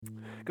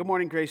Good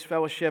morning, Grace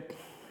Fellowship.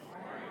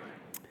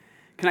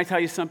 Can I tell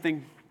you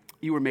something?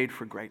 You were made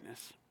for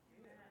greatness.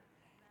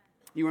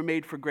 You were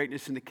made for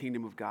greatness in the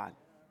kingdom of God.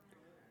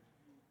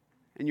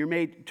 And you're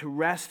made to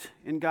rest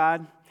in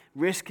God,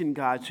 risk in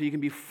God, so you can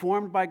be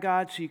formed by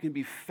God, so you can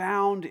be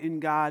found in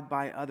God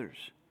by others.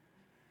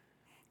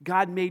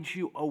 God made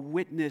you a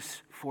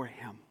witness for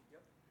Him.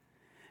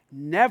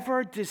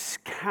 Never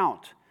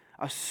discount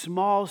a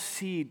small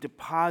seed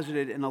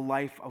deposited in the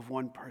life of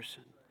one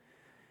person.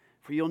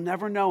 For you'll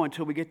never know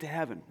until we get to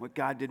heaven what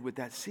God did with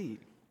that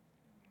seed.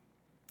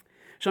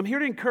 So I'm here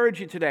to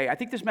encourage you today. I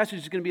think this message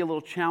is going to be a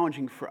little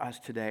challenging for us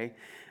today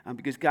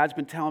because God's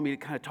been telling me to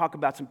kind of talk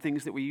about some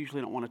things that we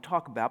usually don't want to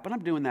talk about, but I'm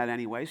doing that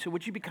anyway. So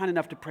would you be kind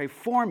enough to pray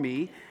for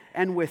me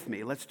and with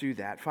me? Let's do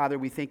that. Father,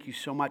 we thank you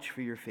so much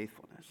for your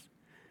faithfulness.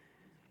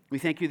 We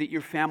thank you that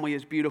your family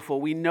is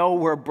beautiful. We know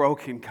we're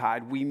broken,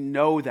 God. We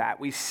know that.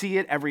 We see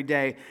it every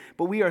day,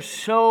 but we are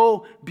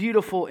so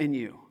beautiful in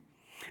you.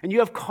 And you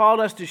have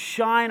called us to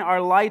shine our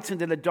lights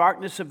into the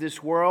darkness of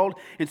this world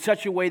in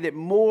such a way that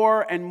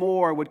more and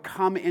more would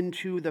come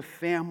into the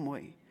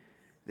family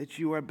that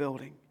you are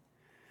building.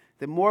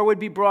 That more would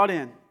be brought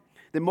in,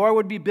 that more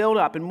would be built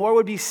up, and more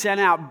would be sent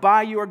out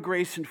by your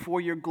grace and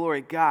for your glory.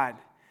 God,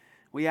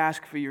 we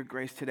ask for your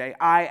grace today.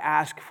 I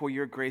ask for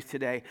your grace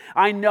today.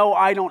 I know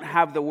I don't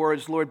have the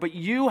words, Lord, but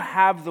you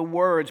have the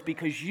words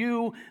because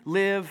you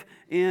live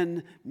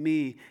in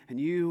me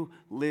and you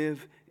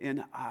live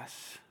in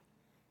us.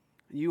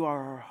 You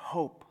are our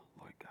hope,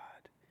 Lord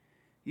God.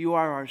 You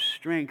are our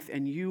strength,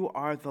 and you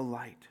are the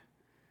light.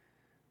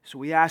 So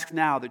we ask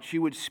now that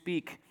you would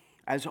speak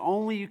as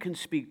only you can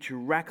speak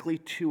directly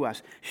to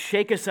us.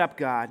 Shake us up,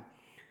 God.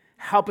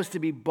 Help us to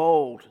be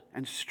bold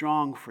and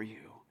strong for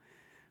you.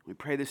 We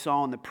pray this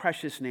all in the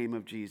precious name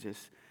of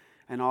Jesus,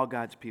 and all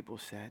God's people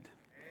said,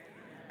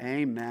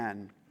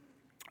 Amen.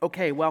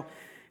 Okay, well,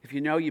 if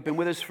you know, you've been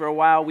with us for a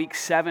while, week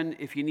 7.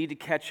 If you need to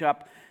catch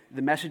up,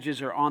 the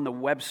messages are on the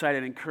website.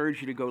 I'd encourage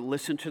you to go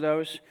listen to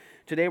those.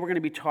 Today we're going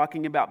to be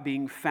talking about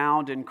being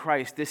found in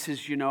Christ. This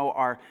is,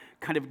 our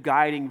kind of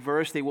guiding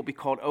verse. They will be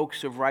called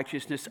oaks of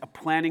righteousness, a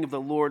planting of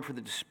the Lord for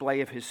the display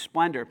of His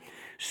splendor.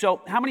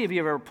 So how many of you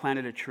have ever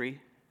planted a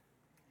tree?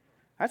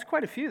 That's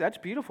quite a few. That's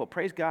beautiful.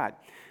 Praise God.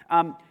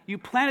 You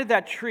planted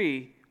that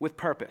tree with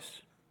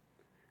purpose.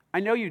 I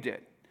know you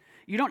did.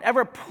 You don't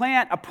ever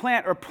plant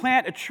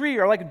a tree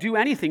or do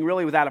anything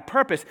really without a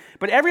purpose.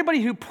 But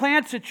everybody who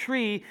plants a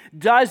tree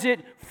does it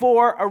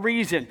for a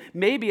reason.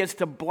 Maybe it's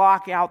to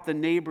block out the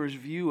neighbor's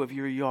view of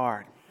your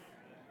yard.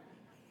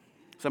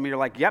 Some of you are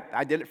like, yep,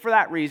 I did it for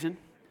that reason.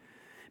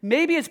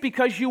 Maybe it's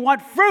because you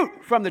want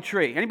fruit from the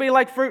tree. Anybody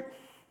like fruit?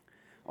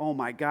 Oh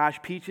my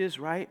gosh, peaches,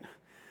 right?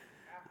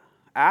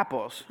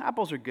 Apples.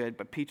 Apples are good,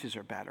 but peaches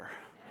are better.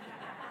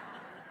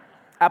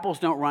 Apples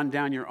don't run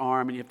down your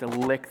arm and you have to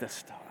lick the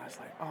stuff. I was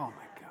like, oh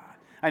my God.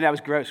 I know, it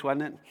was gross,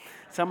 wasn't it?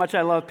 That's how much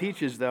I love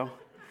peaches, though.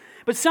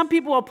 But some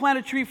people will plant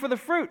a tree for the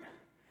fruit.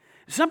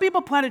 Some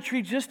people plant a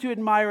tree just to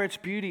admire its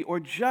beauty or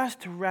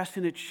just to rest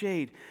in its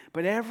shade.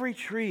 But every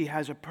tree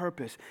has a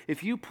purpose.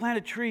 If you plant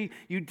a tree,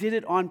 you did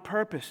it on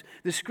purpose.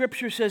 The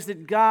scripture says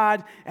that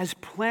God has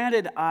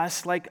planted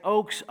us like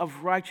oaks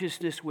of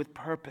righteousness with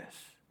purpose.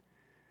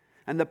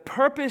 And the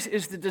purpose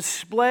is the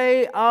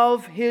display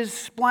of His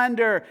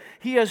splendor.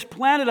 He has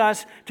planted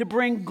us to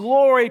bring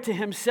glory to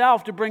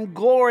Himself, to bring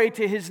glory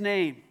to His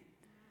name.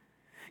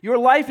 Your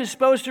life is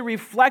supposed to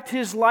reflect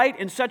His light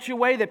in such a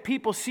way that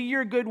people see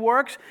your good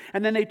works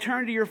and then they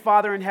turn to your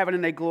Father in heaven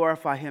and they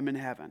glorify Him in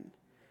heaven.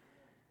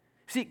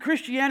 See,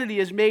 Christianity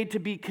is made to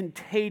be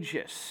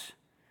contagious.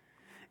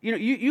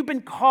 You've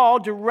been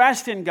called to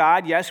rest in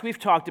God. Yes, we've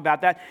talked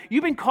about that.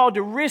 You've been called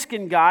to risk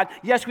in God.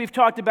 Yes, we've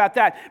talked about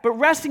that. But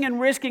resting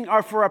and risking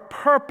are for a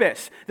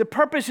purpose. The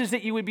purpose is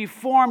that you would be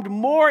formed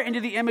more into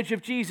the image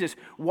of Jesus.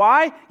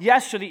 Why?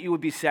 Yes, so that you would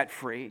be set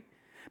free.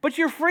 But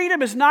your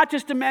freedom is not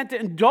just meant to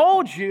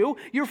indulge you.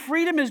 Your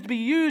freedom is to be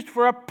used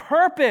for a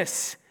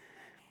purpose.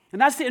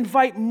 And that's to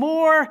invite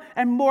more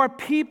and more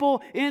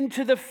people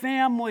into the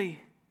family.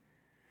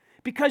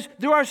 Because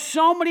there are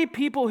so many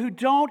people who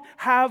don't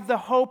have the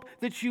hope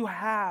that you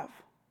have.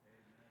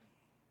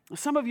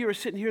 Some of you are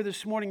sitting here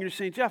this morning and you're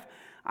saying, Jeff,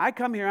 I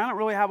come here, I don't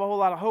really have a whole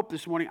lot of hope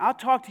this morning. I'll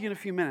talk to you in a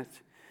few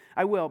minutes.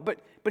 I will. But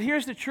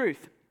here's the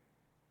truth.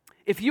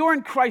 If you're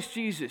in Christ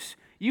Jesus,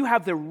 you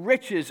have the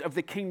riches of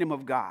the kingdom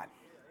of God.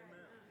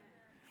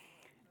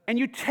 And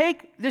you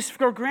take this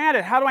for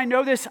granted. How do I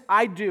know this?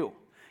 I do.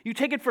 You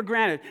take it for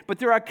granted, but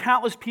there are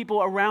countless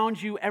people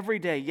around you every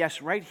day,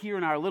 yes, right here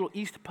in our little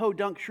East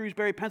Podunk,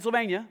 Shrewsbury,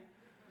 Pennsylvania,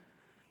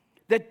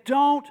 that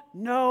don't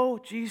know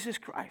Jesus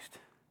Christ.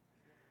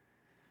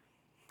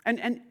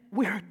 And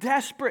we are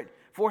desperate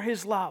for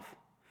His love.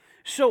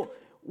 So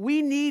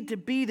we need to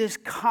be this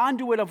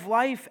conduit of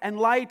life and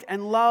light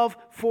and love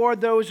for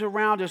those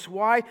around us.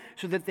 Why?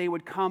 So that they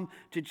would come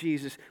to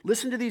Jesus.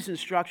 Listen to these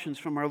instructions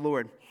from our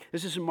Lord.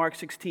 This is in Mark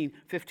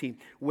 16:15.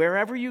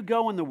 Wherever you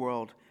go in the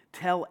world,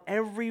 tell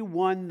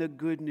everyone the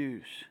good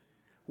news.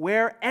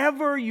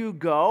 Wherever you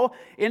go,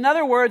 in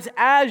other words,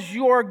 as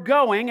you're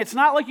going, it's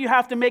not like you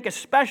have to make a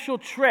special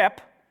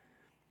trip.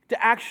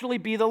 to actually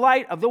be the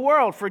light of the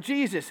world for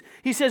Jesus.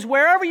 He says,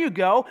 wherever you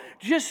go,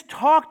 just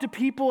talk to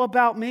people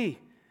about me.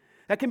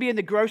 That can be in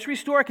the grocery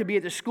store, it can be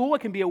at the school, it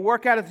can be a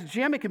workout at the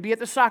gym, it can be at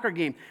the soccer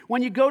game.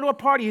 When you go to a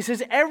party, he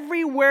says,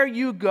 everywhere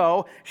you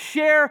go,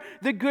 share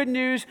the good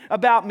news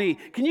about me.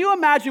 Can you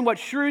imagine what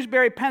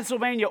Shrewsbury,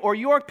 Pennsylvania, or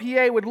York,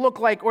 PA would look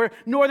like, or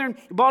northern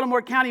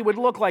Baltimore County would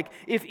look like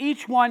if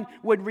each one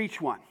would reach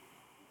one?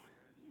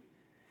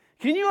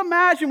 Can you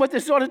imagine what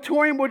this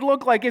auditorium would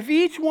look like if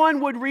each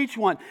one would reach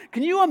one?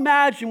 Can you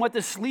imagine what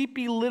the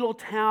sleepy little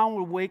town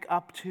would wake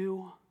up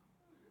to?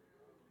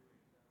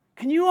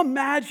 Can you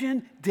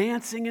imagine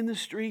dancing in the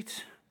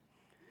streets?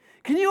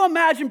 Can you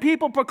imagine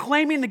people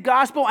proclaiming the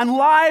gospel and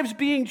lives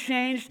being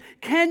changed?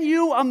 Can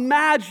you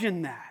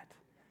imagine that?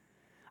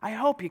 I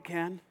hope you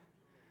can.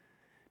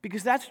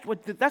 Because that's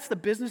the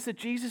business that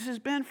Jesus has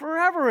been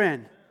forever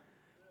in.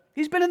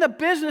 He's been in the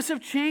business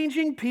of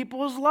changing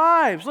people's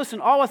lives.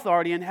 Listen, all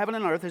authority in heaven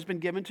and earth has been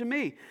given to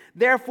me.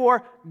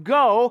 Therefore,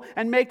 go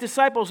and make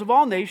disciples of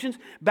all nations,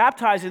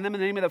 baptizing them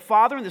in the name of the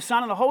Father and the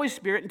Son and the Holy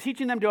Spirit, and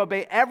teaching them to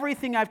obey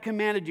everything I've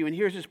commanded you. And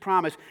here's his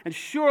promise. And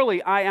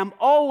surely I am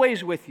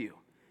always with you,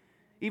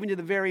 even to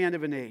the very end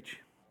of an age.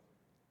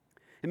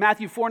 In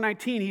Matthew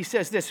 4:19, he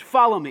says this,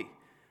 follow me,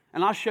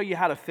 and I'll show you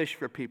how to fish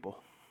for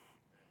people.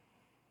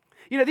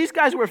 You know, these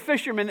guys were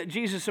fishermen that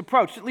Jesus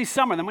approached, at least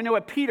some of them. We know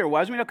what Peter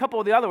was. We know a couple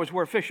of the others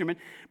were fishermen.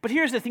 But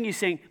here's the thing he's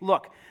saying,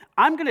 look,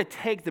 I'm going to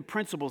take the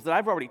principles that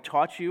I've already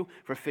taught you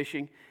for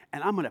fishing,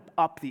 and I'm going to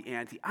up the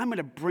ante. I'm going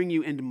to bring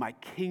you into my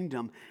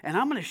kingdom, and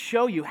I'm going to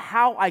show you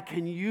how I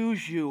can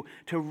use you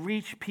to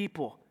reach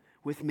people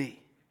with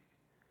me.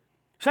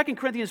 2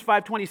 Corinthians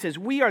 5:20 says,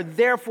 we are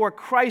therefore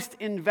Christ's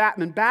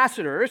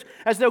ambassadors,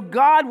 as though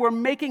God were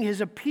making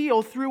his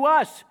appeal through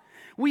us.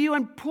 We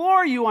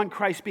implore you on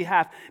Christ's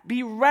behalf,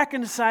 be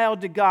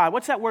reconciled to God.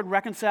 What's that word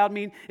reconciled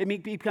mean? It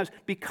means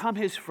become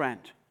his friend.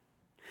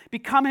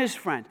 Become his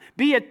friend.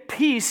 Be at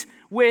peace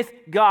with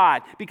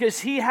God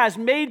because he has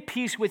made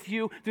peace with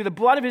you through the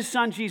blood of his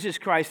son, Jesus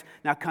Christ.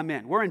 Now come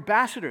in. We're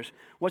ambassadors.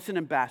 What's an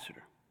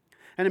ambassador?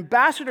 An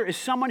ambassador is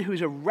someone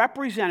who's a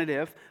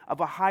representative of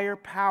a higher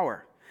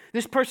power.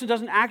 This person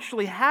doesn't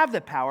actually have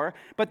the power,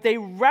 but they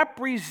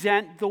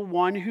represent the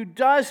one who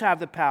does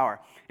have the power.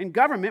 In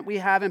government, we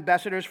have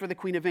ambassadors for the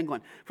Queen of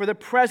England, for the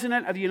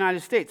President of the United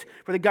States,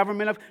 for the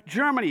government of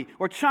Germany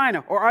or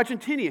China or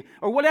Argentina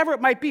or whatever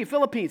it might be,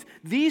 Philippines.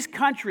 These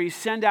countries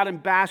send out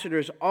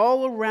ambassadors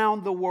all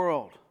around the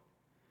world.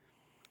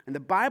 And the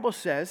Bible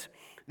says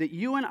that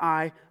you and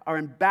I are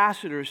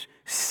ambassadors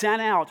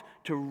sent out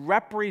to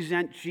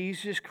represent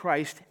Jesus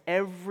Christ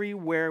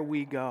everywhere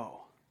we go.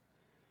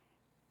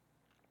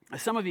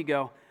 Some of you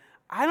go,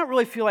 I don't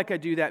really feel like I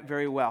do that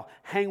very well.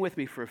 Hang with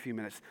me for a few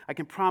minutes. I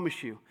can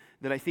promise you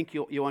that I think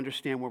you'll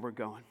understand where we're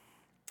going.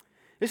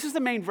 This is the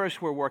main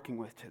verse we're working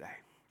with today.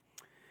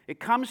 It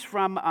comes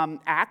from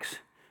Acts,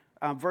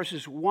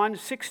 verses 1,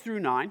 6 through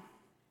 9. I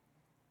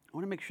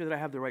want to make sure that I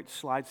have the right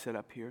slide set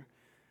up here.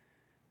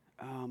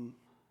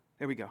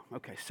 There we go.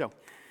 Okay, so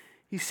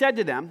he said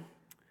to them,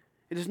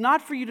 it is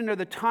not for you to know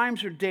the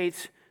times or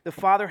dates the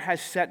Father has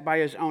set by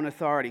his own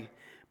authority,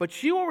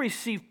 but you will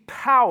receive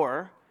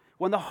power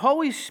when the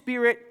Holy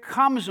Spirit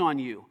comes on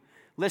you.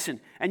 Listen,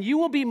 and you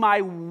will be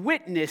my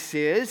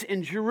witnesses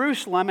in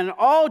Jerusalem and in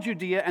all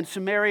Judea and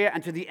Samaria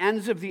and to the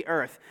ends of the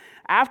earth.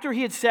 After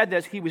he had said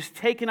this, he was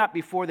taken up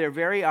before their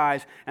very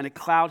eyes, and a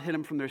cloud hid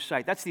him from their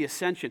sight. That's the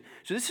ascension.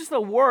 So this is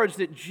the words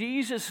that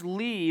Jesus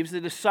leaves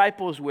the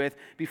disciples with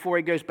before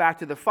he goes back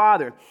to the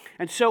Father.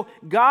 And so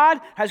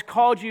God has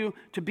called you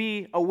to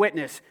be a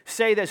witness.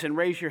 Say this and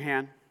raise your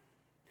hand.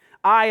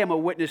 I am a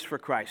witness for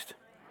Christ.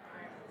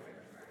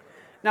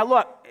 Now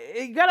look,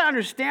 you got to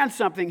understand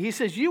something. He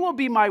says, you will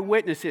be my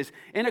witnesses.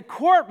 In a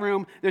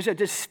courtroom, there's a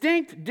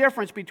distinct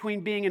difference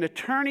between being an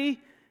attorney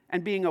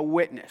and being a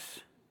witness.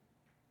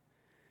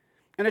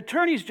 An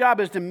attorney's job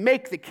is to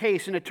make the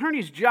case. An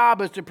attorney's job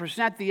is to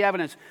present the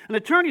evidence. An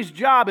attorney's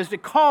job is to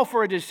call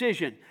for a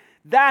decision.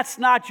 That's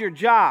not your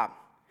job.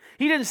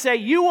 He didn't say,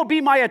 you will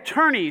be my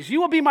attorneys, you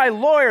will be my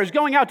lawyers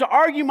going out to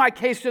argue my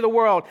case to the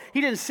world.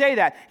 He didn't say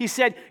that. He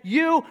said,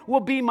 you will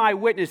be my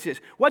witnesses.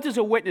 What does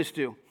a witness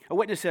do? A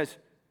witness says,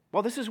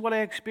 well, this is what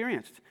I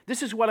experienced.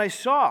 This is what I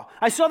saw.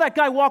 I saw that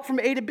guy walk from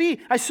A to B.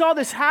 I saw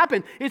this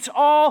happen. It's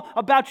all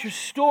about your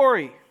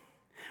story.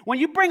 When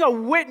you bring a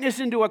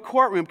witness into a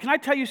courtroom, can I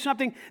tell you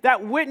something?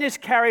 That witness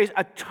carries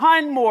a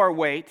ton more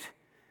weight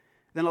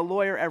than a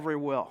lawyer ever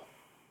will.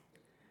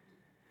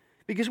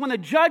 Because when the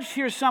judge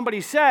hears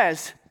somebody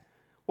says,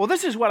 well,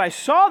 this is what I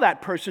saw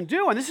that person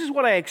do, and this is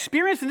what I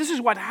experienced, and this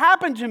is what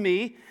happened to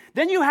me,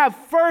 then you have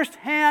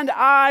firsthand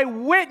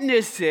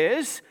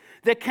eyewitnesses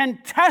that can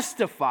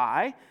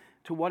testify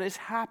to what has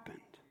happened.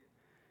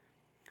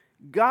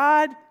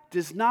 God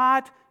does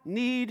not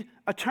need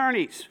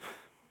attorneys.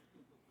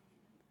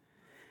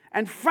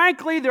 And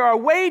frankly, there are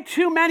way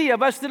too many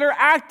of us that are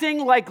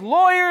acting like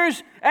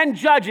lawyers and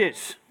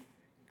judges.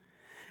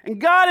 And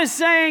God is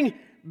saying,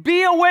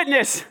 be a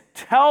witness.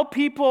 Tell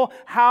people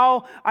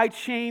how I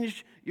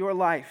changed your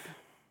life.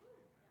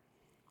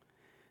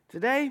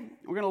 Today,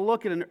 we're going to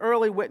look at an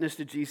early witness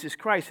to Jesus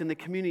Christ in the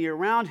community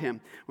around him.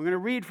 We're going to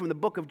read from the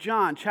book of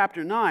John,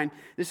 chapter 9.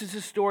 This is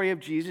the story of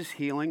Jesus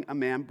healing a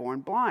man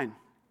born blind.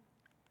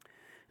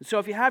 And so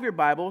if you have your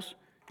Bibles,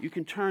 you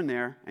can turn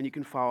there and you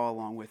can follow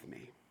along with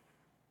me.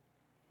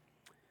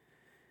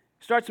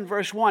 It starts in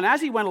verse 1. As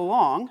he went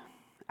along,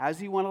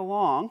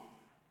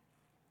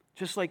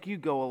 just like you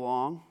go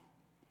along,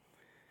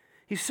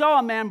 he saw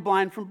a man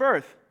blind from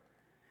birth.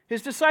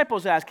 His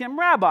disciples asked him,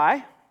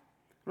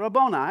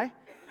 Rabboni,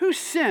 who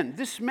sinned,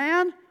 this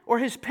man or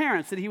his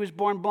parents, that he was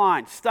born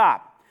blind?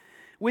 Stop.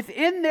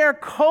 Within their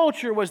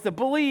culture was the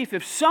belief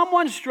if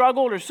someone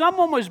struggled or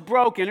someone was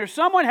broken or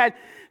someone had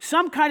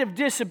some kind of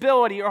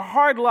disability or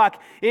hard luck,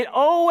 it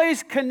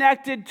always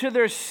connected to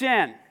their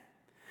sin.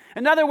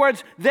 In other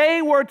words,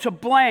 they were to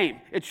blame.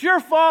 It's your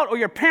fault or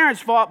your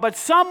parents' fault, but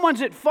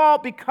someone's at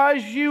fault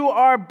because you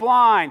are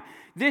blind.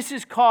 This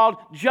is called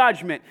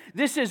judgment.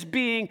 This is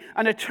being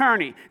an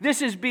attorney.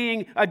 This is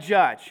being a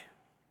judge.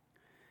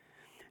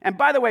 And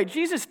by the way,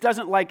 Jesus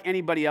doesn't like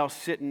anybody else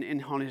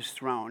sitting on his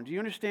throne. Do you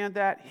understand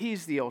that?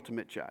 He's the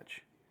ultimate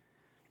judge.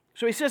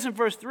 So he says in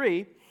verse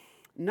 3,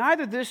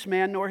 neither this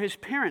man nor his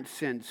parents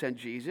sinned, said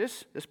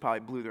Jesus. This probably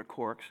blew their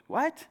corks.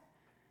 What?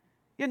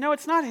 Yeah, no,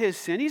 it's not his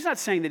sin. He's not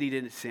saying that he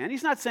didn't sin.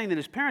 He's not saying that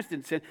his parents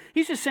didn't sin.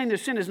 He's just saying their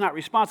sin is not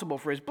responsible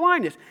for his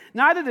blindness.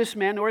 Neither this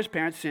man nor his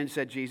parents sinned,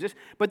 said Jesus.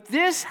 But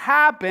this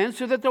happened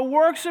so that the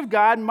works of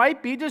God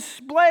might be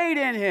displayed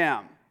in him.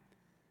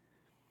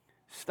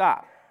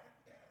 Stop.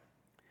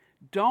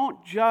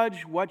 Don't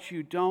judge what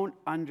you don't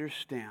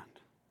understand.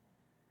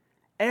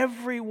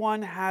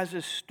 Everyone has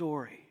a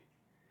story.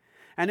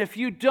 And if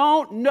you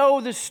don't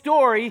know the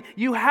story,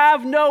 you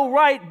have no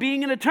right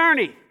being an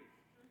attorney.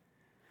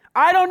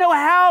 I don't know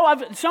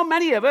how so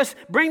many of us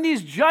bring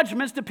these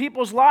judgments to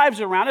people's lives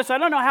around us. I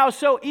don't know how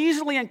so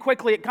easily and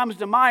quickly it comes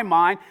to my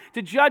mind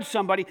to judge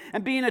somebody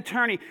and be an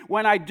attorney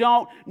when I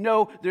don't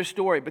know their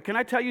story. But can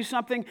I tell you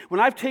something? When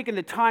I've taken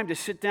the time to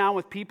sit down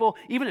with people,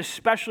 even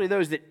especially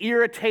those that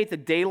irritate the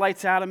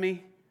daylights out of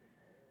me,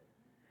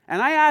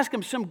 and I ask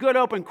them some good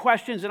open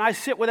questions, and I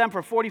sit with them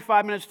for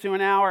 45 minutes to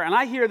an hour, and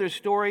I hear their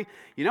story,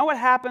 you know what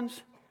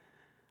happens?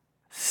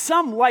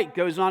 Some light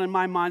goes on in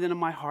my mind and in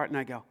my heart, and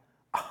I go,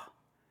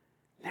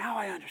 now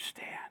I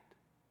understand.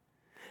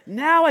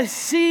 Now I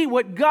see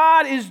what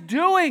God is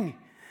doing.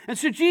 And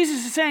so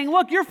Jesus is saying,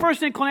 look, your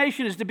first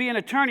inclination is to be an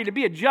attorney, to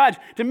be a judge,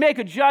 to make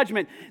a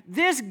judgment.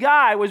 This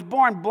guy was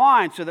born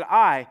blind so that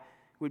I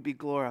would be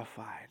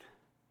glorified.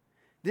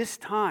 This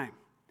time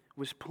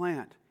was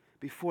planned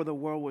before the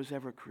world was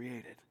ever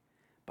created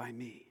by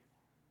me.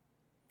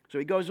 So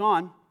he goes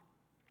on.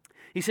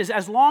 He says,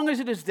 as long as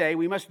it is day,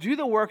 we must do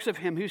the works of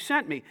him who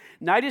sent me.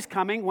 Night is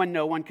coming when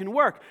no one can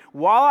work.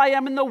 While I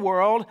am in the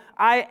world,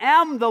 I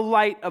am the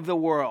light of the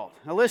world.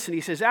 Now listen,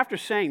 he says, after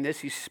saying this,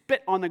 he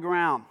spit on the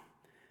ground.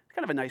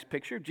 Kind of a nice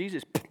picture of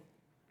Jesus,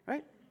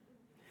 right?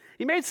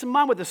 He made some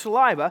mud with the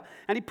saliva,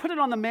 and he put it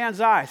on the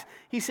man's eyes.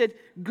 He said,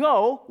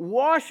 go,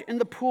 wash in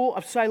the pool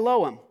of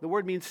Siloam. The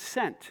word means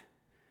sent.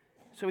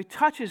 So he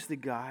touches the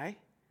guy,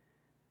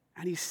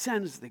 and he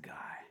sends the guy.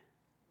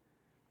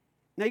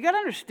 Now, you got to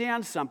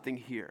understand something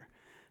here.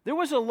 There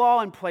was a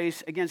law in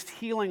place against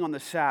healing on the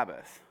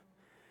Sabbath.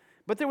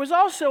 But there was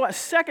also a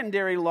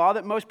secondary law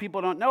that most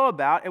people don't know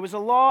about. It was a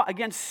law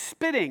against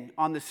spitting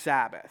on the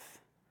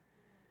Sabbath.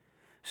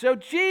 So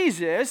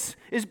Jesus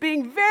is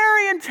being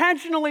very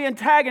intentionally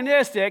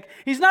antagonistic.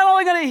 He's not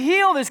only going to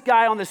heal this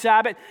guy on the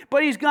Sabbath,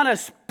 but he's going to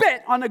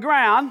spit on the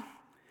ground,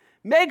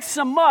 make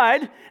some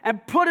mud,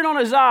 and put it on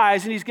his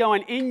eyes. And he's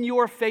going, in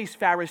your face,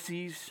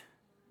 Pharisees.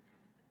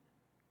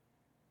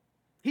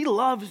 He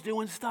loves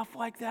doing stuff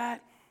like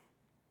that.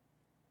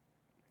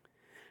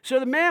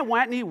 So the man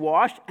went and he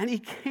washed and he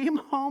came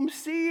home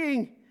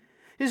seeing.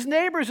 His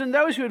neighbors and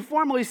those who had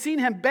formerly seen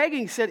him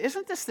begging said,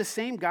 isn't this the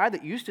same guy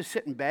that used to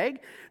sit and beg?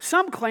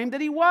 Some claimed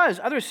that he was.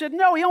 Others said,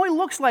 no, he only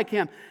looks like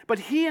him. But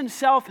he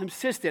himself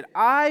insisted,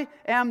 I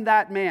am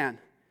that man.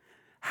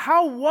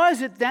 How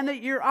was it then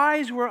that your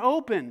eyes were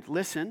opened?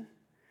 Listen,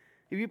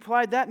 he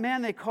replied, that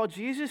man they called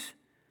Jesus,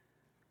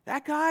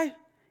 that guy,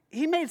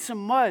 he made some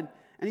mud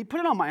and he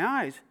put it on my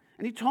eyes.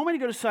 And he told me to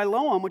go to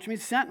Siloam, which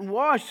means sent and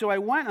washed. So I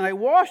went and I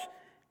washed,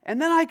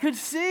 and then I could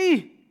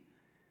see.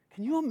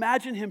 Can you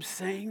imagine him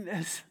saying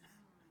this?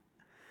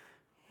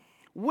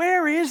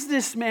 Where is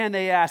this man,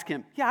 they ask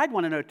him. Yeah, I'd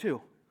want to know too.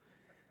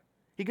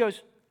 He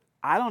goes,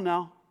 I don't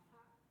know.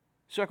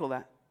 Circle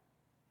that.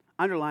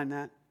 Underline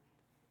that.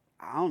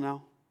 I don't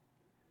know.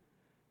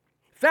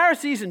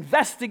 Pharisees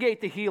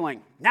investigate the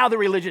healing. Now the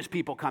religious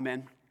people come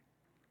in.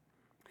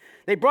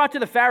 They brought to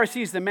the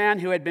Pharisees the man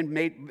who had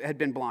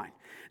been blind.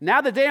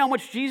 Now the day on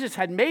which Jesus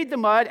had made the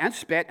mud and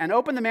spit and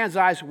opened the man's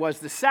eyes was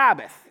the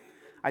Sabbath.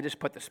 I just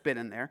put the spit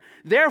in there.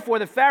 Therefore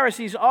the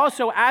Pharisees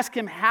also asked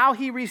him how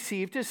he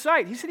received his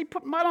sight. He said, he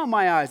put mud on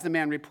my eyes, the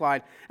man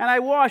replied, and I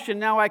washed and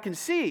now I can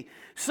see.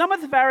 Some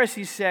of the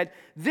Pharisees said,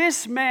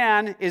 this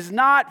man is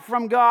not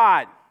from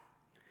God.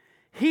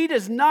 He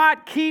does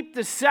not keep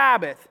the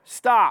Sabbath.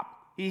 Stop.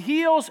 He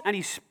heals and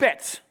he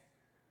spits.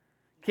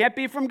 Can't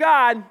be from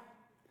God.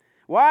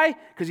 Why?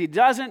 Because he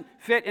doesn't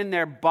fit in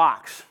their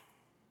box.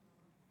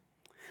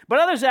 But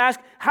others ask,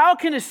 how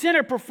can a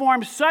sinner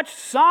perform such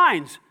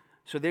signs?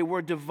 So they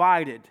were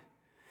divided,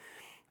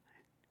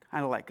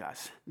 kind of like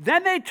us.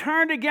 Then they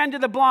turned again to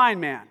the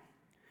blind man.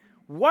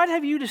 What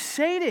have you to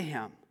say to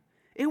him?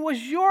 It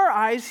was your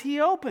eyes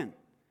he opened.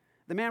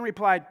 The man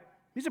replied,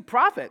 he's a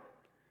prophet.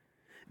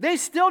 They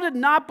still did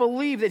not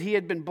believe that he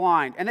had been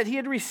blind and that he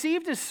had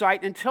received his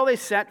sight until they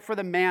sent for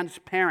the man's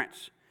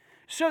parents.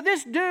 So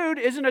this dude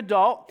is an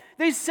adult.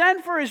 They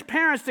send for his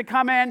parents to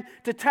come in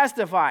to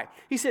testify.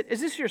 He said,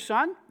 is this your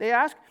son? They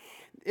asked.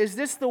 Is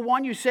this the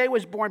one you say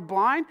was born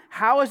blind?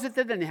 How is it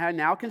that he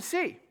now can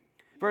see?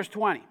 Verse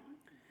 20.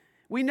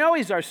 We know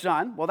he's our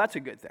son. Well, that's a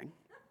good thing.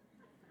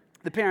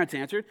 The parents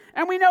answered.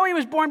 And we know he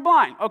was born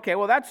blind. Okay,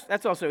 well,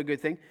 that's also a good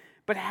thing.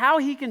 But how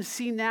he can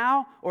see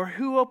now or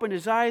who opened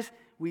his eyes,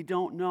 we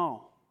don't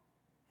know.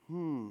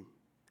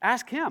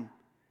 Ask him.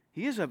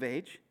 He is of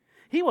age.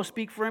 He will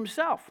speak for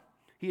himself.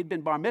 He had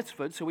been bar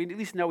mitzvahed, so we at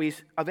least know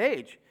he's of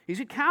age. He's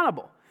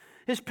accountable.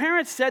 His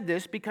parents said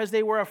this because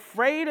they were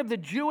afraid of the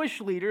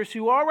Jewish leaders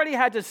who already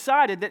had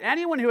decided that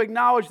anyone who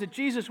acknowledged that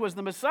Jesus was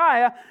the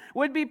Messiah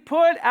would be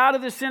put out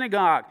of the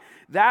synagogue.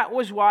 That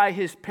was why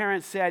his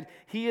parents said,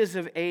 he is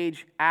of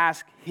age,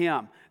 ask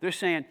him. They're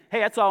saying,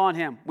 hey, that's all on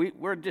him.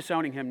 We're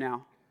disowning him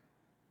now.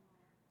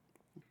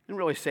 Didn't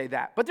really say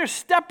that. But they're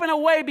stepping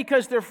away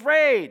because they're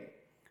afraid.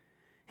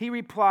 He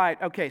replied,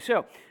 okay,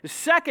 so the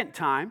second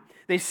time,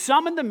 they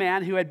summoned the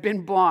man who had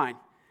been blind.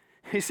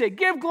 He said,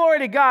 give glory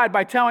to God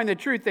by telling the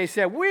truth. They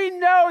said, we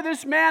know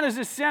this man is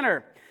a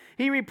sinner.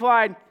 He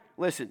replied,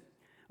 listen,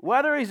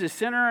 whether he's a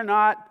sinner or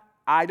not,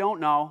 I don't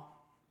know.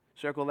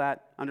 Circle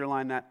that,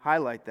 underline that,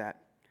 highlight that.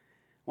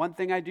 One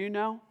thing I do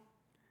know,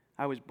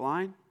 I was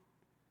blind,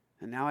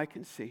 and now I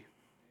can see.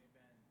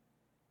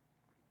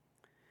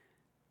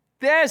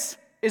 This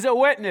is a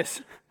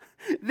witness.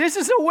 This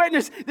is a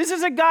witness. This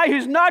is a guy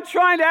who's not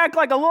trying to act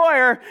like a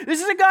lawyer.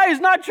 This is a guy who's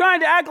not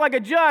trying to act like a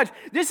judge.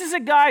 This is a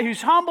guy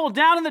who's humble,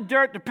 down in the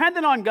dirt,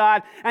 dependent on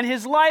God, and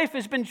his life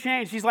has been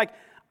changed. He's like,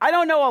 I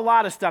don't know a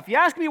lot of stuff. You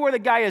ask me where the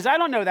guy is, I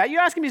don't know that. You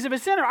ask him if he's a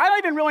sinner, I don't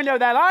even really know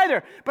that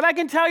either. But I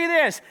can tell you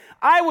this,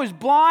 I was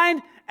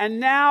blind, and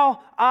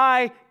now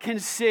I can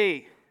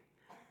see.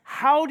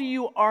 How do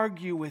you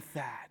argue with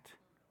that?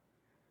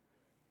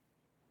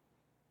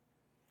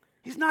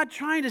 He's not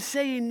trying to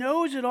say he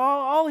knows it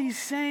all. All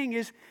he's saying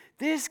is,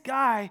 this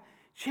guy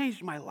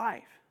changed my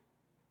life.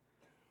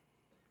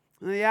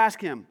 And they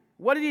ask him,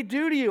 what did he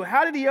do to you?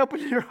 How did he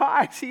open your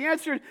eyes? He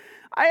answered,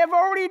 I have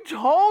already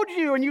told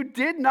you, and you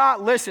did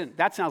not listen.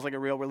 That sounds like a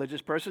real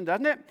religious person,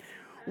 doesn't it?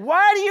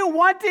 Why do you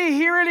want to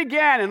hear it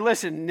again? And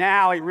listen,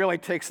 now he really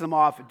takes them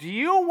off. Do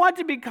you want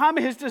to become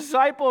his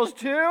disciples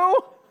too?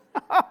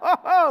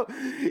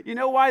 You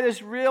know why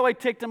this really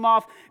ticked him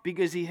off?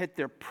 Because he hit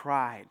their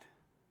pride.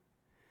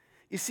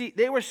 You see,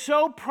 they were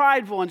so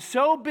prideful and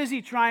so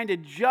busy trying to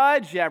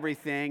judge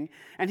everything,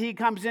 and he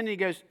comes in and he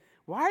goes,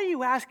 why are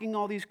you asking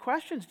all these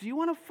questions? Do you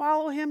want to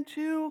follow him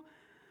too?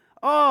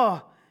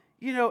 Oh,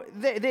 you know,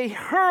 they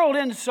hurled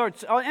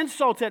insults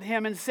at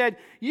him and said,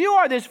 you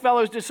are this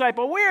fellow's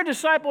disciple. We are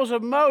disciples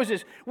of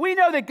Moses. We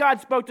know that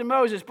God spoke to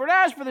Moses, but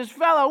as for this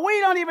fellow, we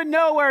don't even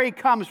know where he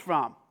comes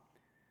from.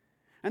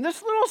 And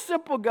this little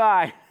simple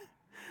guy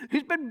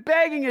who's been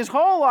begging his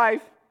whole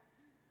life,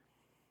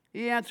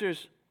 he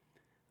answers,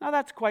 now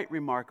that's quite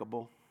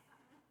remarkable.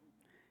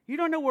 You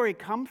don't know where he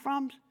comes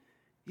from,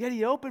 yet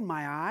he opened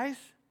my eyes.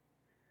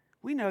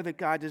 We know that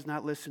God does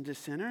not listen to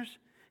sinners.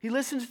 He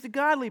listens to the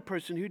godly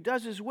person who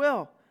does his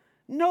will.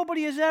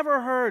 Nobody has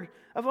ever heard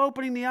of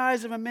opening the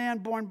eyes of a man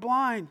born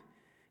blind.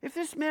 If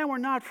this man were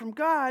not from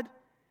God,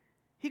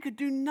 he could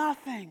do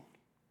nothing.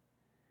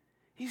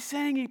 He's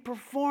saying he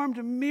performed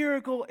a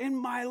miracle in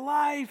my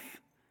life.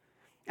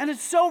 And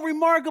it's so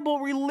remarkable,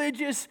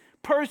 religious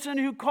person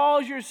who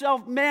calls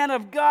yourself man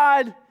of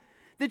God,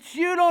 that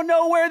you don't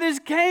know where this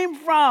came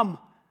from.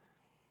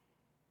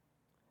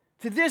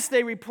 To this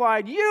they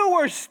replied, you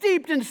were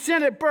steeped in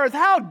sin at birth.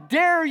 How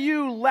dare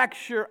you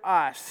lecture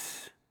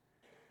us?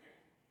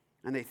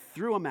 And they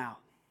threw him out.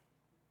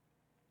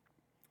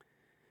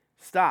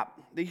 Stop.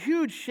 The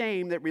huge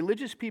shame that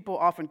religious people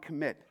often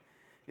commit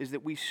is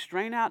that we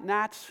strain out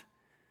gnats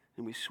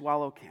and we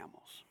swallow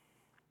camels.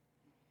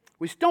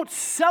 We don't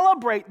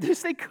celebrate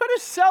this. They could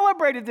have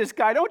celebrated this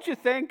guy, don't you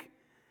think?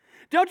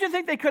 Don't you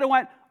think they could have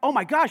went, oh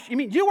my gosh, you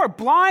mean you were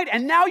blind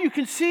and now you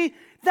can see?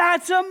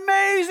 That's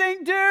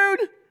amazing, dude.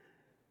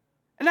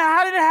 And now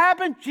how did it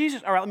happen?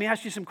 Jesus, all right, let me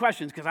ask you some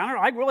questions because I don't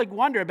know, I really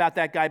wonder about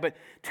that guy, but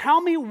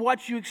tell me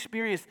what you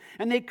experienced.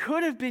 And they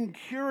could have been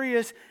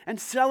curious and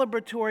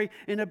celebratory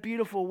in a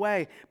beautiful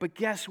way, but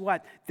guess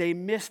what? They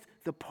missed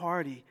the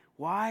party.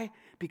 Why?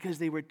 Because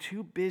they were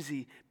too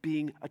busy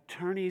being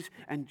attorneys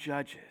and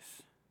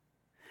judges.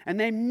 And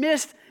they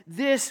missed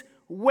this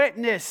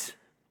witness.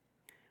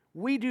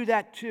 We do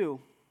that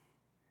too.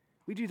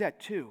 We do that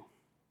too.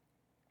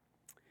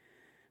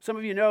 Some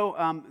of you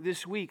know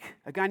this week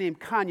a guy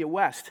named Kanye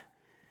West.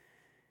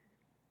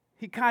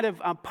 He kind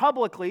of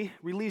publicly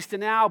released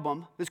an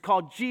album that's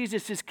called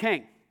Jesus is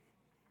King.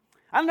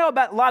 I don't know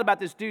a lot about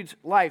this dude's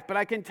life, but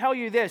I can tell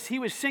you this. He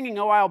was singing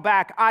a while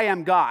back, I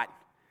Am God.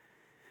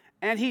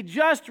 And he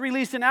just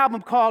released an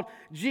album called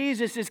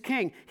Jesus is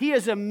King. He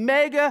is a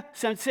mega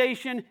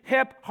sensation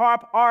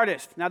hip-hop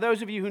artist. Now,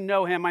 those of you who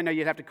know him, I know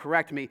you'd have to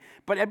correct me,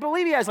 but I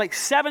believe he has like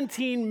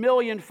 17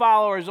 million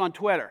followers on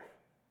Twitter.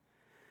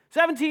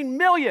 17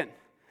 million.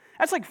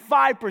 That's like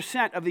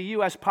 5% of the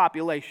U.S.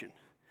 population.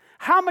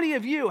 How many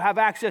of you have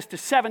access to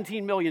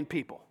 17 million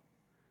people?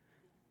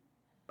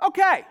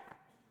 Okay.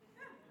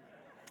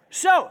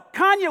 So,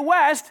 Kanye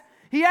West,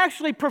 he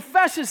actually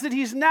professes that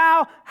he's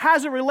now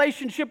has a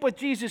relationship with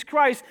Jesus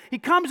Christ. He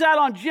comes out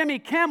on Jimmy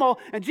Kimmel,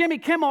 and Jimmy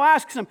Kimmel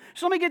asks him,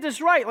 so let me get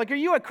this right. Like, are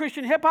you a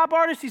Christian hip-hop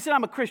artist? He said,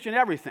 I'm a Christian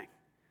everything.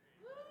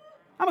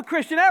 I'm a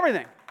Christian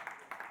everything.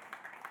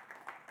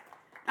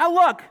 Now,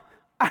 look,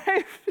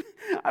 I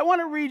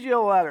want to read you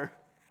a letter.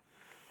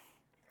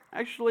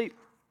 Actually,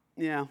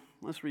 yeah,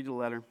 let's read the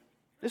letter.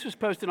 This was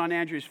posted on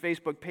Andrew's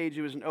Facebook page.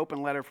 It was an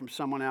open letter from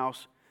someone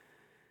else.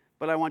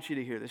 But I want you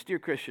to hear this. Dear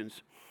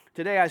Christians,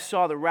 today I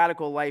saw the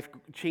radical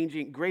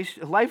life-changing grace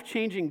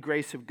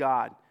of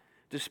God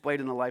displayed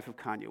in the life of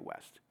Kanye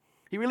West.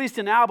 He released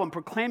an album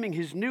proclaiming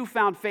his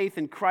newfound faith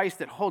in Christ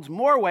that holds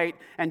more weight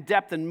and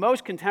depth than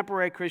most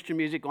contemporary Christian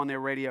music on their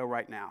radio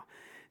right now.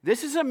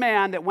 This is a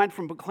man that went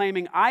from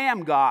proclaiming, I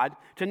am God,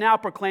 to now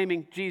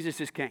proclaiming Jesus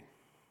is King.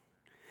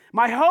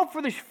 My hope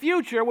for the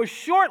future was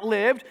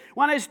short-lived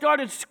when I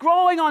started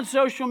scrolling on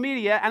social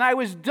media and I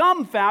was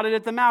dumbfounded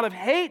at the amount of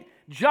hate,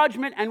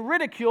 judgment, and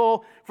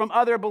ridicule from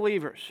other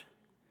believers.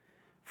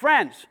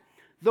 Friends,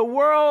 the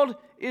world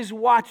is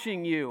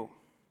watching you.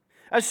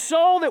 A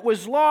soul that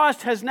was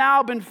lost has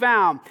now been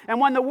found. And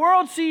when the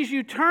world sees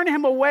you turn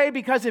him away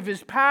because of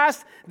his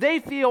past, they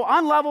feel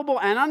unlovable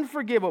and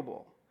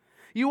unforgivable.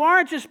 You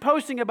aren't just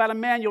posting about a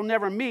man you'll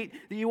never meet,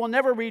 that you will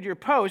never read your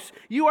posts.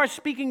 You are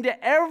speaking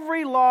to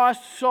every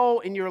lost soul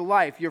in your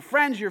life. Your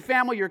friends, your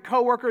family, your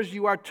coworkers,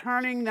 you are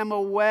turning them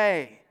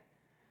away.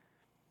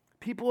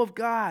 People of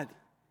God,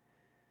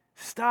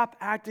 stop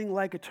acting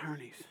like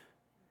attorneys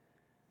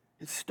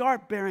and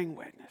start bearing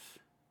witness.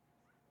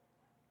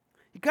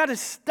 You got to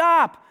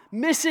stop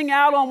missing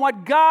out on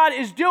what God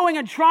is doing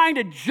and trying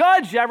to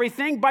judge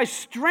everything by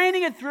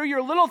straining it through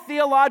your little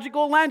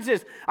theological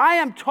lenses. I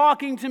am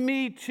talking to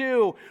me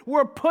too.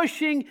 We're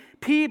pushing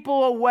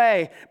people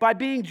away by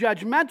being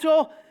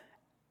judgmental,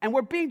 and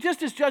we're being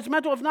just as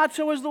judgmental, if not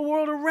so, as the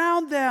world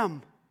around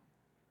them.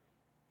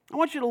 I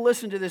want you to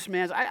listen to this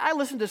man's. I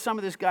listened to some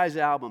of this guy's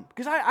album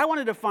because I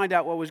wanted to find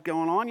out what was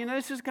going on. You know,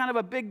 this is kind of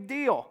a big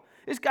deal.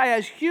 This guy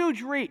has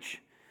huge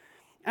reach.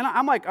 And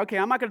I'm like, okay,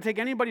 I'm not going to take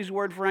anybody's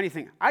word for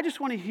anything. I just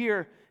want to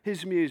hear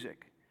his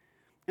music.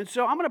 And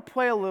so I'm going to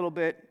play a little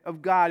bit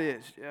of God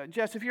Is.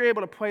 Jess, if you're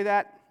able to play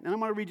that, and I'm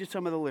going to read you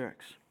some of the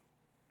lyrics.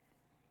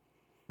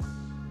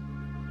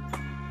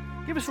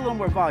 Give us a little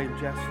more volume,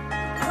 Jess.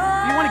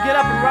 If you want to get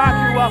up and rock,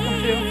 you're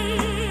welcome to.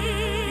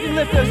 You can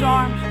lift those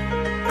arms.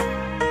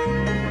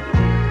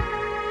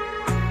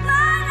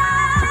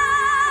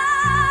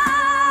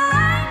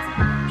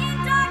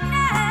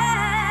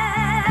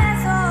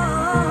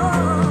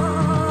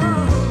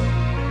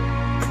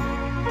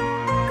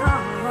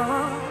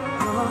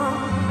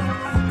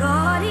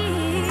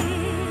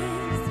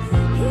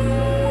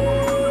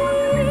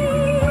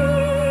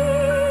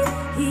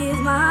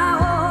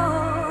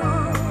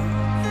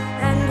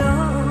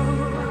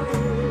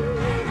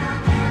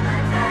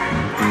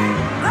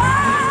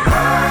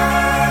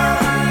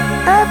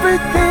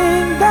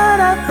 Everything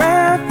that I've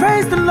read,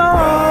 praise the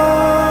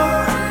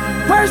Lord.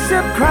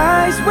 Worship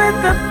Christ with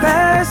the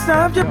best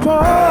of your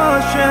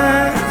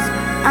portions.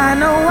 I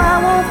know I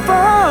won't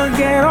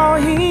forget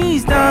all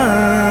He's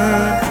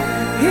done.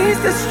 He's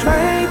the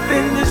strength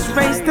in this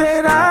race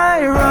that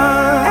I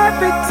run.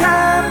 Every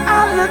time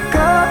I look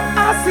up,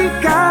 I see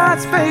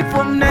God's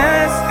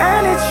faithfulness,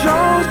 and it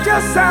shows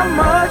just how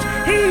much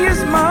He is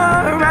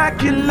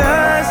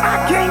miraculous.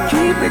 I can't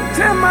keep it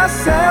to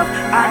myself.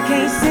 I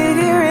can't sit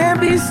here and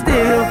be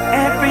still.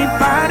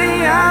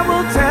 Everybody I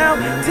will tell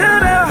till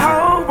the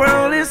whole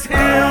world is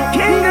healed.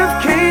 King of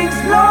kings,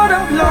 Lord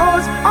of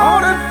lords,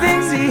 all the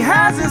things He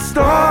has in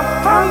store.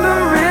 From the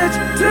rich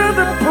to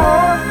the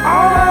poor,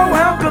 all are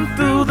welcome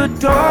through the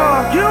door.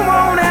 You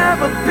won't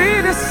ever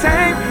be the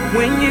same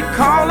when you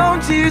call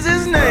on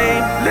Jesus'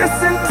 name.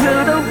 Listen to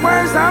the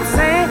words I'm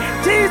saying.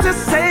 Jesus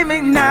save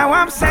me, now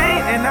I'm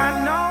saying, and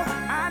I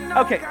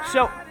know. Okay,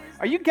 so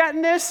are you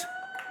getting this?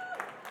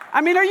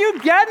 I mean, are you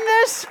getting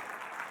this?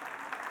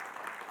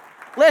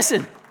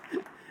 Listen,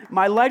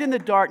 my light in the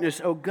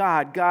darkness, oh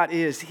God, God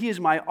is. He is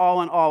my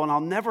all in all, and I'll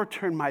never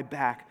turn my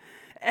back.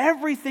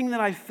 Everything that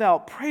I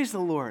felt, praise the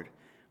Lord.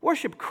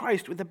 Worship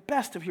Christ with the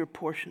best of your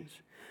portions.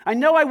 I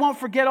know I won't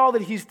forget all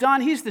that he's done.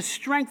 He's the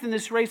strength in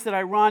this race that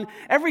I run.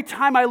 Every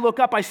time I look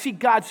up, I see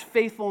God's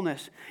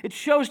faithfulness. It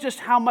shows just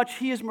how much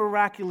he is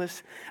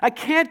miraculous. I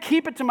can't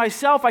keep it to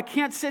myself. I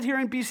can't sit here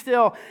and be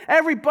still.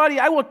 Everybody,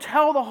 I will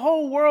tell the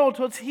whole world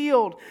till it's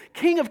healed.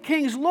 King of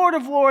kings, Lord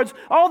of lords,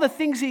 all the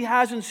things he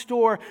has in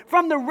store.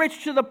 From the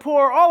rich to the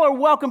poor, all are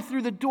welcome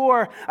through the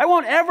door. I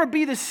won't ever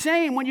be the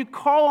same when you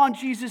call on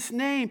Jesus'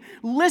 name.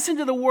 Listen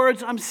to the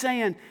words I'm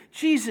saying.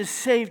 Jesus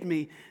saved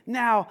me.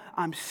 Now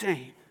I'm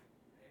sane.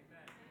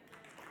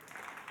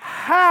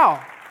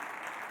 How?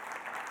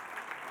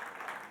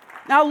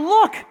 Now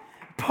look,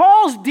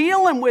 Paul's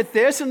dealing with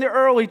this in the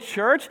early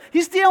church.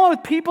 He's dealing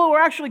with people who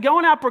are actually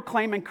going out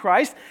proclaiming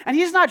Christ, and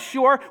he's not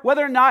sure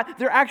whether or not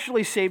they're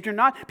actually saved or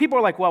not. People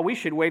are like, well, we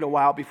should wait a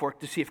while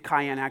to see if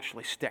cayenne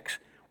actually sticks.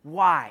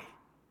 Why?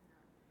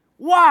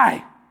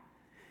 Why?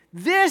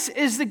 This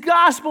is the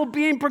gospel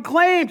being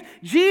proclaimed.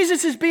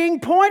 Jesus is being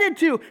pointed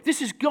to.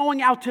 This is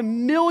going out to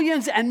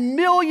millions and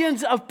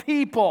millions of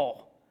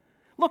people.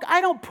 Look,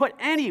 I don't put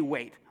any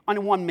weight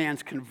on one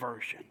man's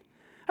conversion.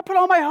 I put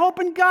all my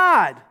hope in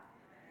God.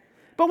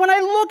 But when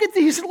I look at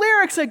these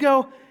lyrics, I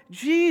go,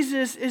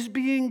 Jesus is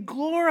being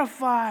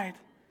glorified.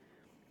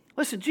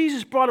 Listen,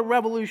 Jesus brought a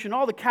revolution.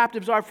 All the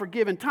captives are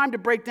forgiven. Time to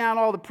break down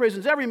all the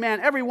prisons. Every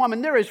man, every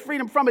woman, there is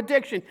freedom from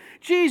addiction.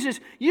 Jesus,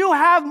 you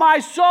have my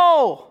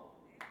soul.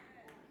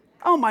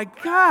 Oh my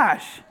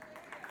gosh.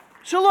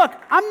 So look,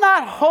 I'm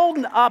not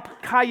holding up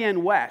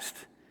Cayenne West.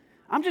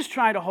 I'm just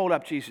trying to hold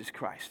up Jesus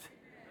Christ.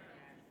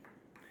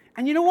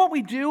 And you know what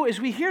we do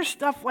is we hear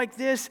stuff like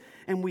this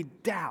and we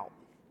doubt.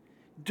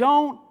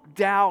 Don't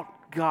doubt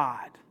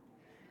God.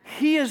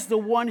 He is the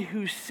one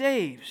who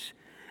saves.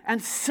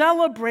 And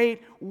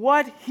celebrate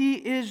what he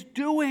is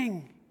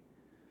doing.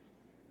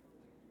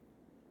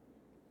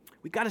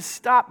 We got to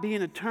stop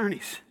being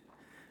attorneys.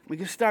 We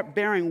got to start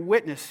bearing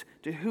witness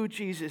to who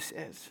Jesus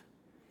is.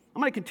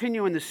 I'm going to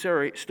continue in the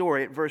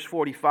story at verse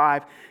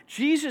 45.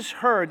 Jesus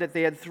heard that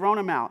they had thrown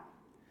him out.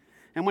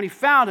 And when he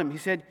found him, he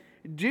said,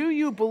 do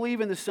you believe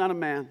in the Son of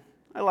Man?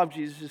 I love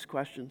Jesus'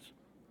 questions.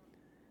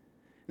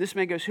 This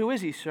man goes, who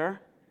is he, sir?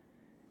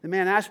 The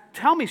man asked,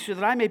 tell me so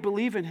that I may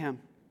believe in him.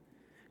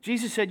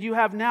 Jesus said, you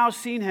have now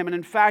seen him, and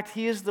in fact,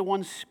 he is the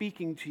one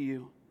speaking to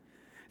you.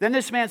 Then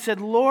this man said,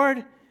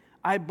 Lord,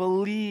 I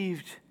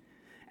believed.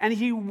 And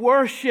he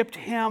worshiped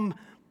him.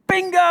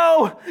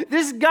 Bingo!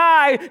 This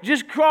guy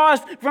just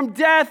crossed from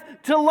death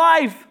to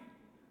life.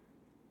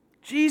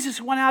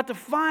 Jesus went out to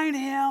find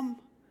him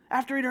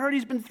after he'd heard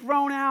he's been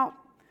thrown out.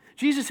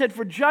 Jesus said,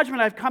 for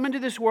judgment I've come into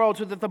this world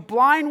so that the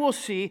blind will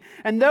see,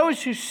 and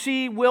those who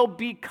see will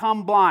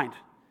become blind.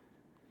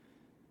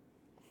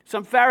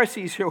 Some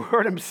Pharisees who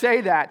heard him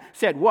say that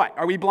said, what,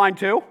 are we blind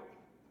too?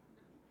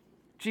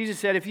 Jesus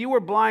said, if you were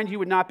blind, you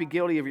would not be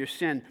guilty of your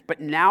sin.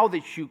 But now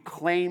that you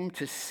claim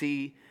to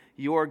see,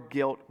 your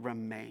guilt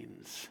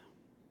remains.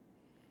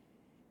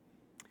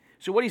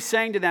 So what he's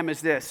saying to them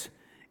is this.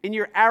 In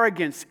your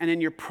arrogance and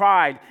in your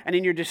pride and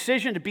in your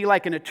decision to be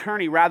like an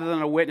attorney rather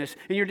than a witness,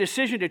 in your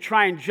decision to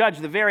try and judge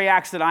the very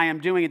acts that I am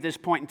doing at this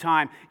point in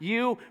time,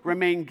 you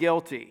remain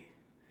guilty.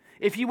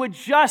 If you would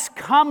just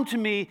come to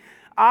me,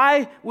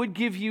 I would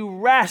give you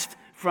rest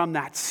from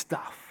that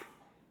stuff.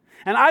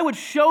 And I would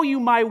show you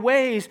my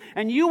ways,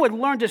 and you would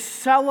learn to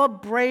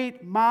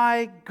celebrate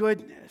my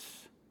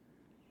goodness.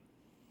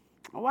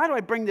 Why do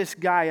I bring this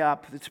guy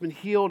up that's been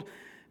healed,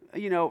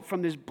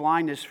 from this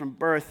blindness from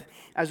birth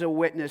as a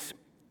witness?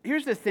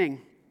 Here's the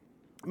thing.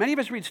 Many of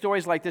us read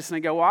stories like this and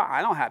they go, well,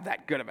 I don't have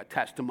that good of a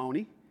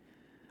testimony.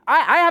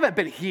 I haven't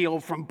been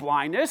healed from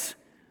blindness.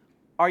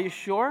 Are you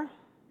sure?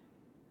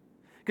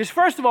 Because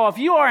first of all, if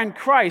you are in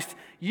Christ,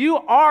 you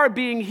are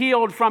being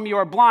healed from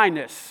your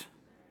blindness.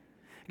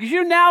 Because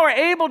you now are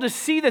able to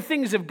see the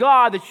things of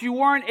God that you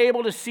weren't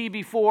able to see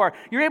before.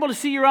 You're able to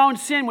see your own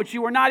sin, which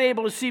you were not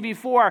able to see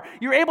before.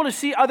 You're able to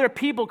see other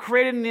people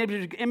created in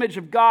the image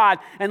of God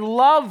and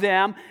love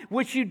them,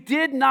 which you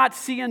did not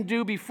see and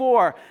do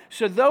before.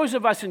 So those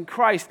of us in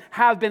Christ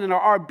have been and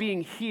are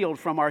being healed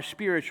from our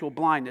spiritual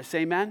blindness.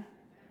 Amen?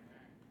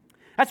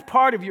 That's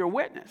part of your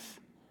witness.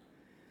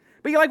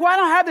 But you're like, well, I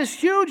don't have this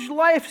huge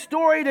life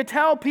story to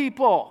tell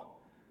people.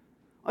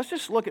 Let's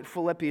just look at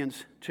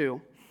Philippians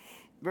 2.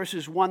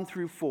 Verses 1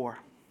 through 4.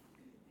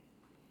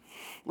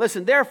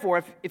 Listen,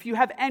 therefore, if you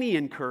have any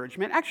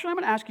encouragement, actually, I'm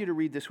going to ask you to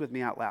read this with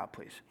me out loud,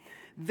 please.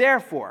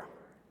 Therefore,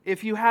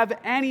 if you have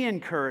any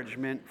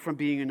encouragement from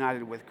being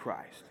united with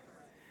Christ,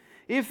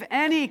 if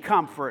any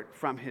comfort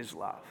from his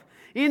love,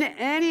 in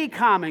any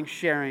common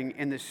sharing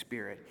in the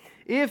Spirit,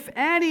 if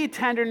any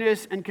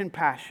tenderness and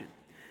compassion,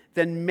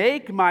 then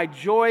make my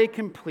joy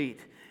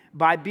complete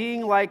by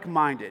being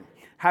like-minded,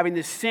 having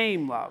the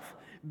same love,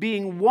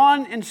 being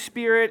one in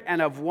spirit and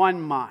of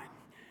one mind.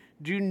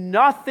 Do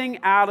nothing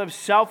out of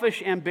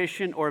selfish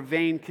ambition or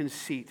vain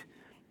conceit.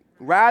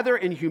 Rather,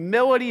 in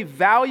humility,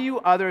 value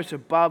others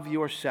above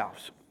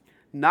yourselves,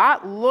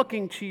 not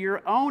looking to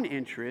your own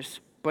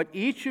interests, but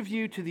each of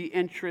you to the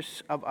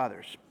interests of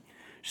others.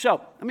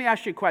 So let me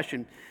ask you a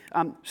question.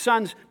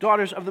 Sons,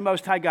 daughters of the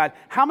Most High God,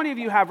 how many of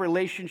you have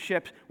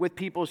relationships with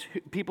people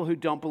who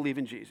don't believe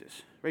in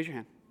Jesus? Raise your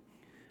hand.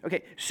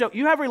 Okay, so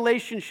you have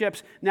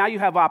relationships, now you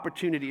have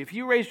opportunity. If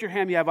you raised your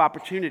hand, you have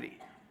opportunity.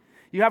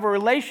 You have a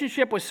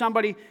relationship with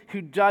somebody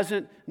who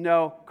doesn't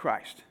know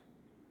Christ.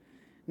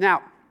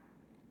 Now,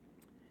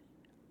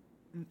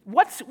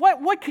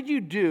 what could you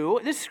do?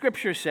 This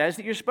scripture says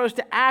that you're supposed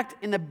to act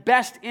in the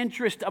best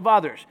interest of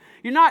others.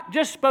 You're not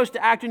just supposed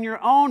to act in your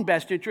own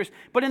best interest,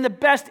 but in the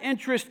best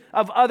interest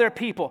of other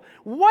people.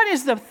 What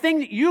is the thing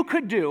that you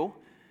could do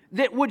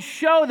that would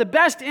show the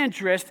best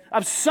interest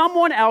of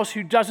someone else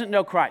who doesn't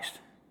know Christ?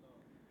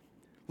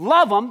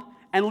 Love them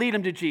and lead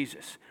them to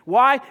Jesus.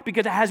 Why?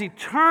 Because it has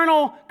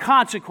eternal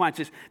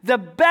consequences. The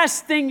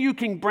best thing you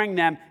can bring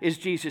them is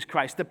Jesus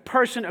Christ, the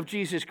person of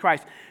Jesus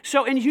Christ.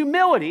 So in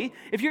humility,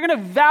 if you're going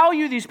to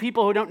value these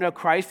people who don't know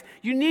Christ,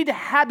 you need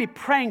to be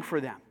praying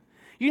for them.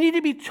 You need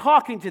to be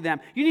talking to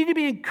them. You need to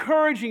be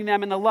encouraging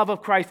them in the love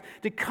of Christ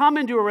to come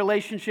into a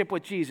relationship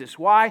with Jesus.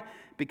 Why?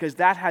 Because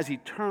that has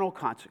eternal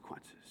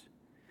consequences.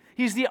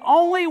 He's the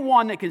only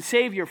one that can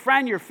save your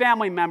friend, your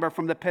family member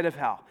from the pit of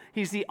hell.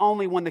 He's the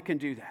only one that can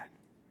do that.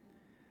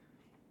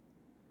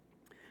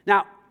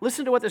 Now,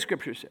 listen to what the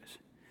scripture says.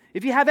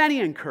 If you have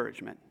any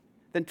encouragement,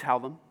 then tell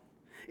them.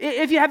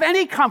 If you have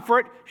any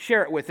comfort,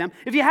 share it with them.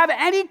 If you have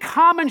any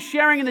common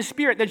sharing in the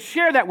Spirit, then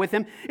share that with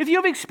them. If you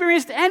have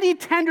experienced any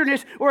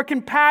tenderness or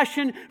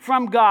compassion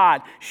from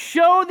God,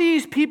 show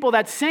these people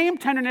that same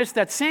tenderness,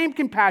 that same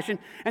compassion,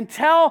 and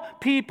tell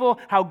people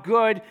how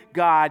good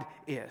God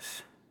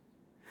is.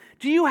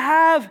 Do you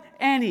have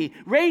any?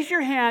 Raise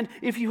your hand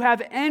if you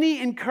have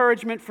any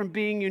encouragement from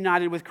being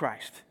united with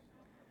Christ.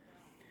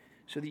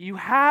 So that you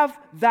have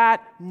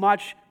that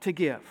much to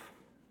give.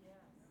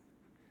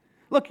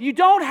 Look, you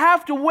don't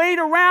have to wait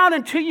around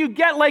until you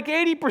get like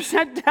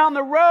 80% down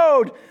the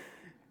road.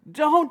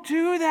 Don't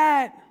do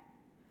that.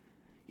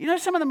 You know,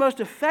 some of the most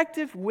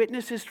effective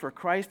witnesses for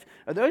Christ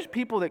are those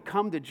people that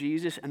come to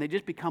Jesus and they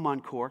just become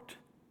uncorked.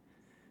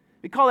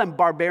 We call them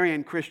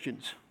barbarian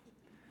Christians.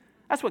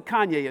 That's what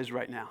Kanye is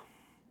right now.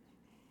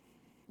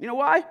 You know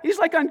why? He's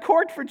like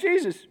uncorked for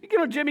Jesus. You get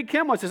on Jimmy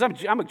Kimmel and says,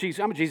 I'm a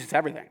Jesus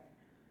everything.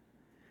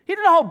 He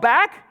didn't hold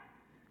back.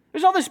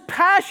 There's all this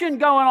passion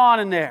going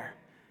on in there.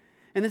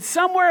 And then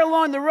somewhere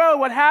along the road,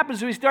 what happens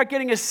is we start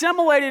getting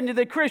assimilated into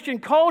the Christian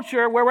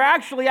culture where we're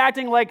actually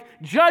acting like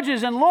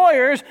judges and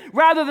lawyers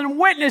rather than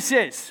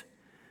witnesses.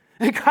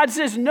 And God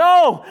says,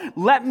 no,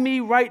 let me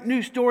write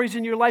new stories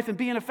in your life and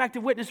be an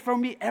effective witness for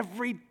me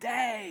every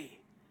day.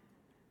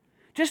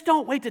 Just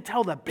don't wait to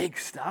tell the big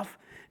stuff.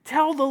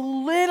 Tell the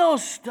little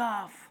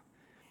stuff.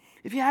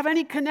 If you have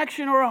any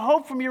connection or a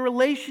hope from your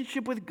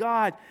relationship with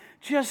God,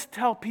 just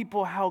tell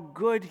people how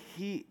good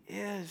He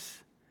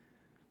is.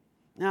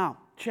 Now,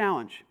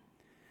 challenge.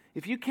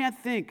 If you can't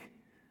think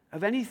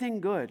of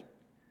anything good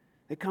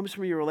that comes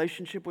from your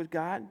relationship with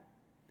God,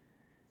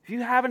 if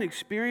you haven't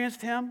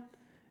experienced Him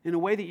in a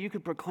way that you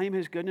could proclaim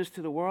His goodness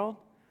to the world,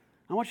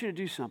 I want you to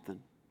do something.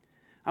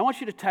 I want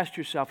you to test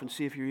yourself and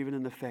see if you're even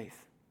in the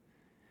faith,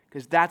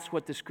 because that's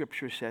what the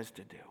Scripture says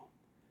to do.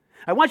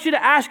 I want you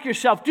to ask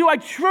yourself, do I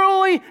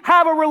truly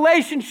have a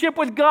relationship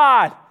with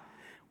God?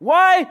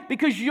 Why?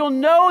 Because you'll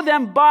know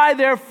them by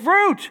their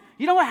fruit.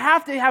 You don't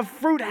have to have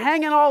fruit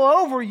hanging all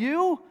over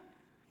you.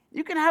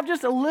 You can have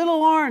just a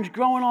little orange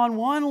growing on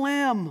one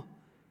limb.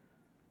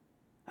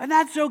 And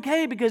that's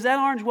okay because that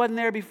orange wasn't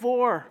there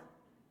before.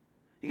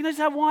 You can just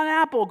have one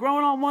apple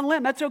growing on one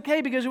limb. That's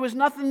okay because there was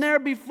nothing there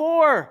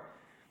before.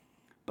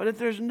 But if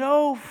there's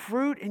no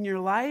fruit in your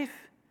life,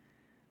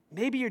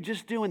 maybe you're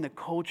just doing the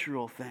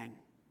cultural thing.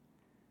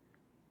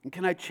 And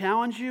can I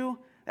challenge you?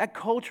 That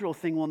cultural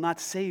thing will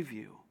not save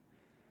you.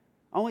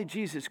 Only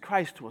Jesus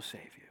Christ will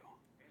save you.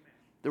 Amen.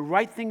 The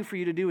right thing for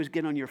you to do is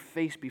get on your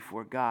face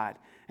before God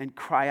and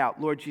cry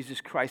out, Lord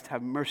Jesus Christ,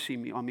 have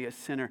mercy on me, a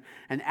sinner,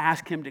 and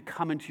ask Him to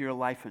come into your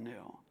life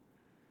anew.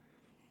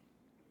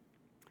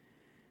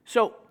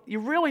 So you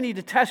really need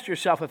to test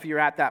yourself if you're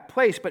at that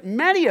place. But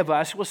many of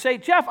us will say,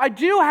 Jeff, I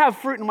do have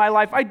fruit in my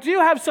life. I do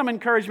have some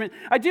encouragement.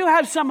 I do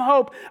have some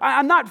hope.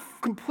 I'm not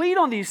complete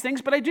on these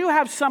things, but I do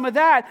have some of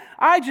that.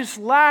 I just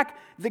lack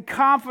the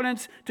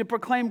confidence to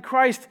proclaim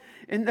Christ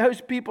in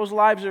those people's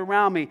lives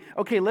around me.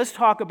 Okay, let's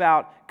talk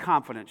about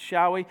confidence,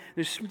 shall we?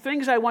 There's some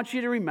things I want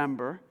you to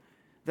remember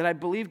that I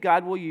believe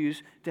God will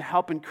use to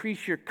help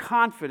increase your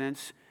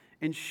confidence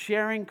in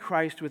sharing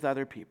Christ with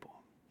other people.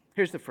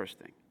 Here's the first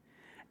thing.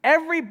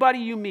 Everybody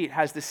you meet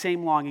has the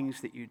same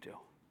longings that you do.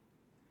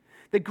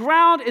 The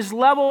ground is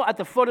level at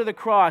the foot of the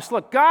cross.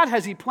 Look, God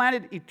has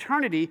planted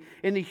eternity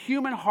in the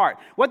human heart.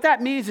 What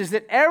that means is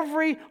that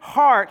every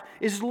heart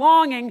is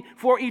longing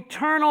for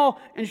eternal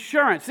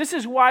insurance. This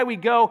is why we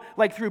go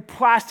through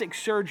plastic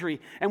surgery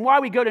and why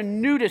we go to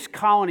nudist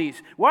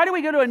colonies. Why do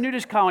we go to a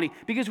nudist colony?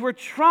 Because we're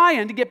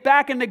trying to get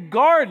back in the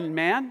garden,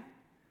 man.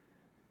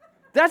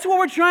 That's what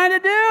we're trying to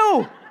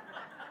do.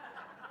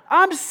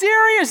 I'm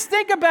serious.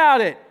 Think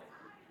about it.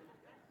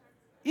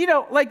 You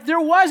know, there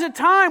was a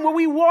time where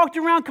we walked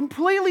around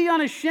completely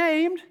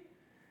unashamed,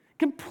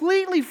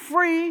 completely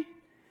free,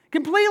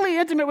 completely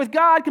intimate with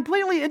God,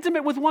 completely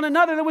intimate with one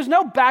another. There was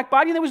no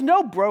backbiting, there was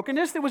no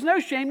brokenness, there was no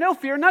shame, no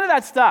fear, none of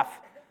that stuff.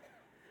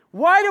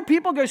 Why do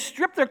people go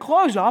strip their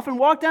clothes off and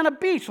walk down a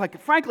beach?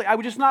 Like, frankly, I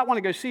would just not want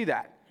to go see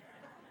that.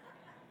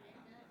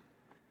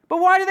 But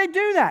why do they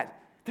do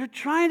that? They're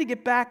trying to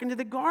get back into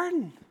the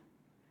garden.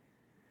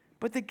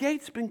 But the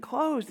gate's been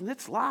closed and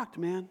it's locked,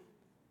 man.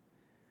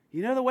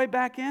 You know the way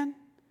back in?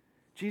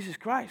 Jesus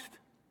Christ.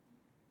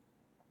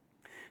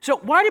 So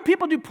why do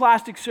people do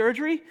plastic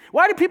surgery?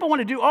 Why do people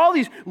want to do all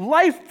these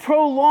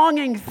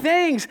life-prolonging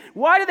things?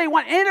 Why do they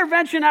want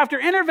intervention after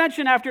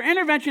intervention after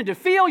intervention to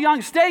feel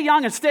young,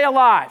 and stay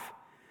alive?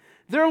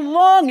 They're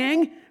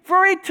longing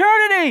for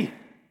eternity.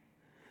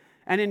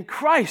 And in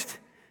Christ,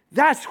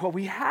 that's what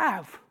we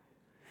have.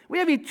 We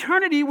have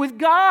eternity with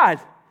God.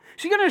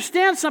 So you got to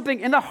understand something.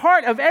 In the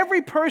heart of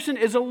every person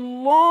is a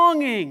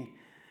longing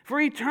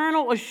for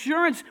eternal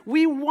assurance.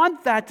 We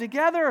want that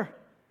together.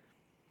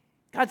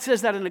 God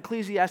says that in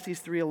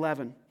Ecclesiastes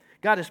 3:11.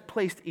 God has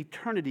placed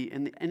eternity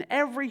in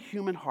every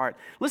human heart.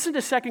 Listen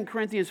to 2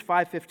 Corinthians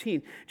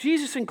 5:15.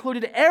 Jesus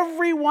included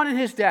everyone in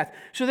his death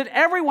so that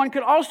everyone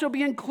could also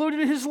be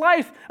included in his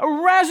life, a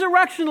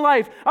resurrection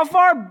life, a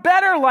far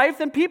better life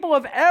than people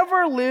have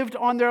ever lived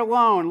on their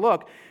own.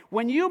 Look,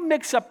 when you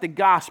mix up the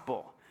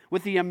gospel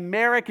with the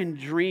American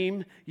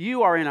dream,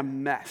 you are in a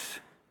mess.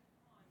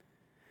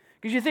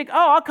 Because you think,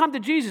 oh, I'll come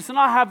to Jesus and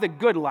I'll have the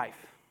good life.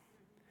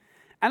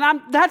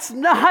 And that's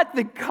not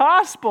the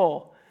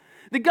gospel.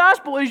 The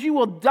gospel is you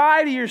will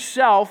die to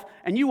yourself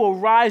and you will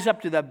rise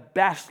up to the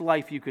best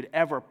life you could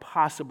ever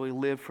possibly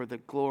live for the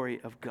glory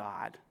of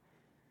God.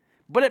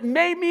 But it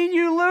may mean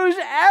you lose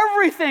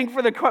everything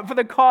for the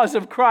cause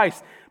of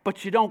Christ,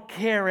 but you don't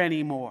care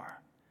anymore.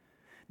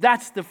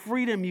 That's the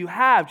freedom you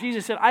have.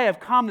 Jesus said, I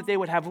have come that they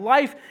would have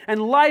life and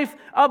life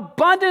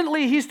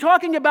abundantly. He's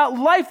talking about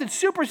life that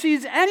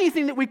supersedes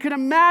anything that we could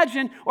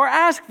imagine or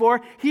ask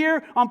for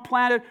here on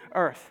planet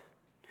Earth.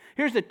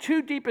 Here's the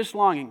two deepest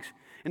longings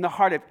in the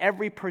heart of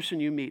every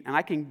person you meet, and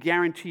I can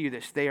guarantee you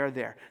this, they are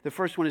there. The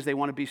first one is they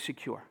want to be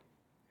secure.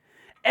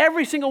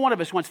 Every single one of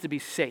us wants to be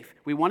safe.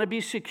 We want to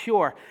be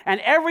secure,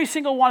 and every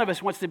single one of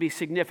us wants to be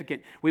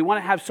significant. We want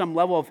to have some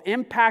level of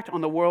impact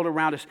on the world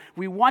around us.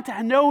 We want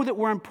to know that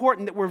we're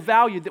important, that we're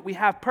valued, that we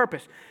have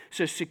purpose.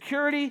 So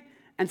security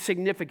and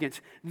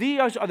significance,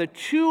 these are the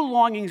two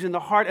longings in the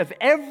heart of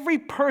every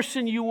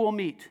person you will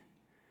meet.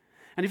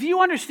 And if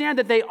you understand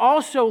that they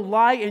also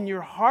lie in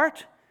your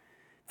heart,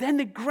 then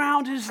the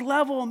ground is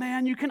level,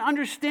 man. You can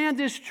understand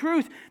this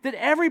truth that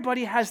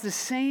everybody has the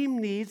same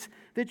needs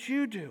that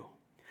you do.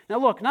 Now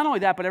look, not only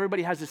that, but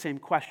everybody has the same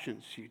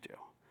questions you do.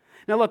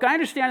 Now look, I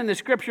understand in the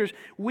scriptures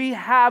we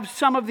have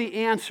some of the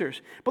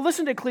answers. But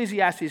listen to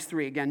Ecclesiastes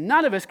 3 again.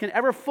 None of us can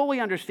ever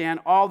fully understand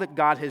all that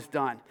God has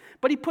done.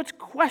 But he puts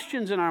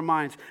questions in our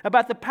minds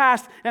about the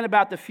past and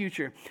about the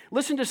future.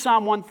 Listen to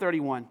Psalm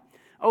 131.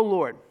 O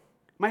Lord,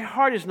 my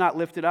heart is not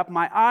lifted up.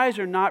 My eyes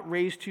are not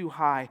raised too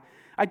high.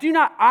 I do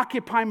not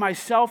occupy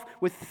myself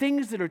with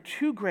things that are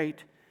too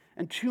great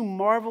and too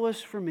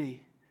marvelous for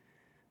me.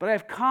 But I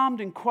have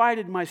calmed and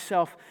quieted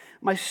myself,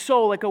 my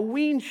soul, like a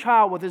weaned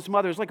child with his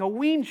mother's. Like a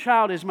weaned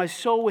child is my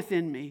soul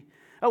within me.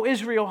 O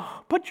Israel,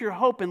 put your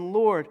hope in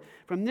Lord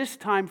from this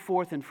time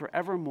forth and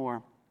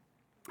forevermore.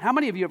 How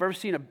many of you have ever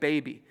seen a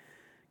baby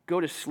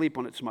go to sleep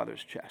on its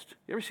mother's chest?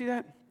 You ever see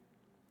that?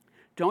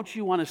 Don't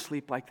you want to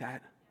sleep like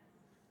that?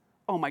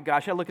 Oh my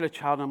gosh, I look at a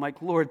child and I'm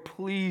like, Lord,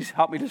 please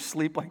help me to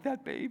sleep like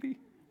that baby.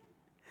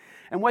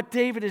 And what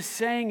David is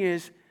saying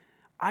is,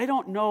 I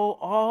don't know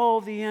all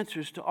the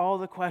answers to all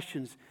the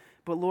questions,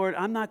 but Lord,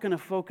 I'm not going to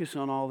focus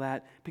on all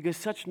that because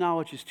such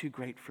knowledge is too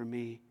great for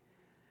me.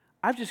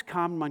 I've just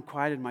calmed and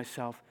quieted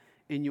myself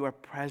in your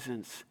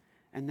presence,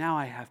 and now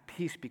I have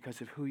peace because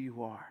of who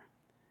you are.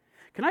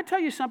 Can I tell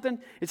you something?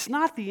 It's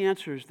not the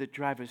answers that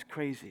drive us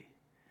crazy.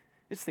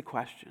 It's the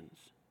questions.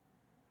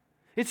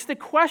 It's the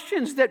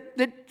questions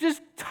that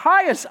just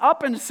tie us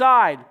up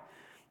inside.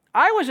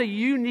 I was a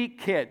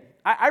unique kid.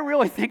 I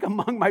really think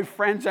among my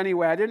friends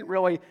anyway, I didn't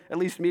really at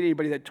least meet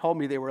anybody that told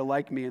me they were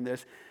like me in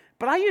this.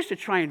 But I used to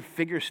try and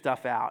figure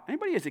stuff out.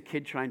 Anybody as a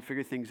kid try and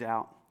figure things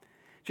out?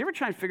 Did you ever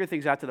try and figure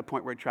things out to the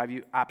point where it drove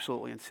you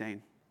absolutely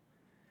insane?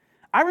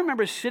 I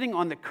remember sitting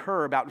on the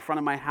curb out in front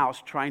of my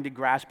house trying to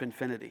grasp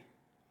infinity.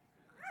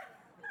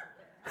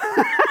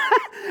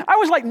 I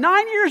was like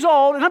 9 years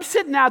old, and I'm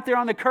sitting out there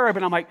on the curb,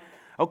 and I'm like,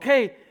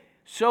 okay,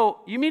 so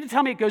you mean to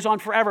tell me it goes on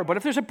forever, but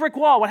if there's a brick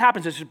wall, what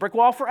happens? Is there a brick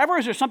wall forever?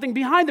 Is there something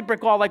behind the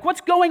brick wall? Like,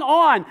 what's going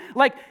on?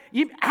 Like,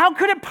 how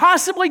could it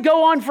possibly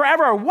go on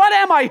forever? What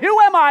am I?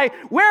 Who am I?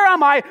 Where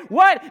am I?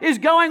 What is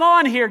going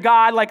on here,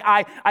 God? Like,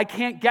 I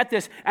can't get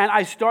this. And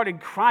I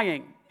started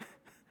crying.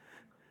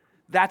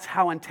 That's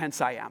how intense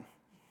I am.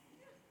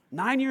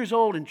 9 years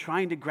old and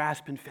trying to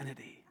grasp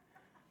infinity.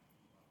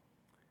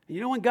 And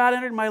you know, when God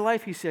entered my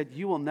life, he said,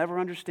 you will never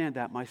understand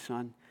that, my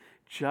son.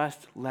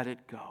 Just let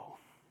it go.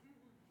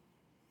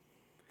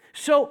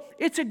 So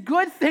it's a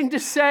good thing to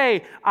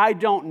say, I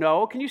don't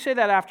know. Can you say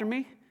that after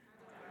me?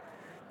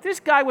 This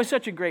guy was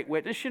such a great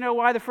witness. You know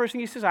why? The first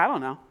thing he says, I don't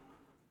know.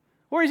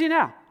 Where is he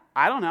now?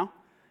 I don't know.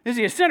 Is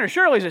he a sinner?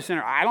 Surely he's a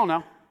sinner. I don't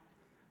know.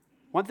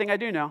 One thing I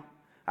do know,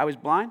 I was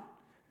blind,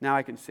 now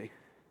I can see.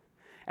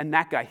 And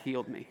that guy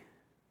healed me.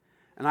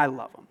 And I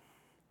love him.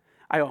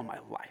 I owe him my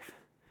life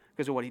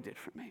because of what he did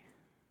for me.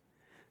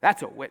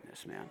 That's a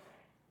witness, man.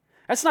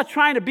 That's not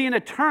trying to be an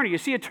attorney. You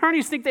see,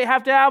 attorneys think they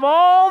have to have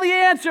all the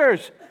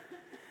answers.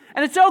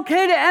 And it's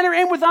okay to enter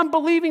in with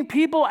unbelieving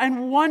people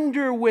and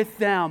wonder with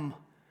them.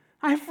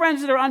 I have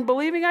friends that are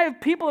unbelieving. I have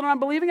people that are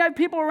unbelieving. I have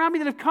people around me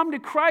that have come to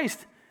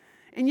Christ.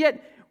 And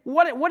yet,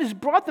 what has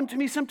brought them to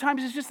me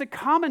sometimes is just a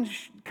common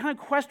kind of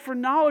quest for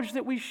knowledge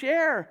that we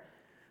share.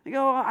 They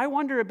go, I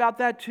wonder about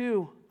that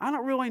too. I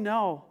don't really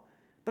know.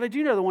 But I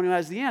do know the one who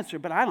has the answer,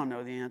 but I don't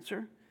know the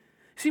answer.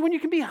 See, when you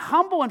can be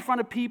humble in front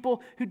of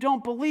people who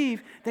don't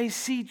believe, they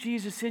see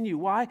Jesus in you.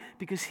 Why?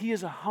 Because he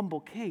is a humble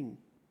king.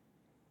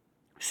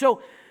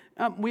 So,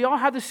 we all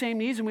have the same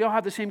needs and we all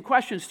have the same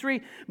questions.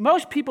 3,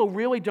 most people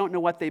really don't know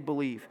what they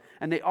believe,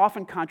 and they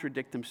often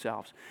contradict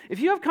themselves. If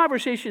you have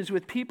conversations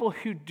with people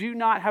who do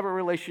not have a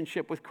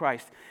relationship with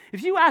Christ,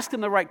 if you ask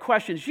them the right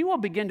questions, you will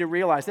begin to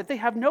realize that they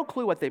have no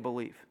clue what they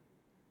believe.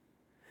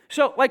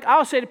 So,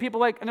 I'll say to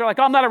people, and they're like,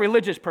 oh, I'm not a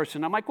religious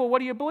person. I'm like, well, what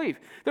do you believe?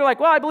 They're like,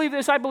 well, I believe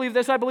this, I believe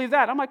this, I believe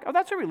that. I'm like, oh,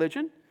 that's a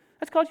religion.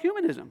 That's called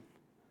humanism.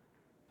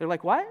 They're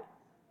like, what?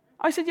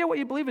 I said, yeah, what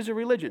you believe is a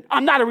religion.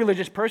 I'm not a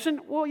religious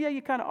person. Well, yeah,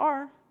 you kind of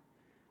are.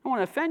 I don't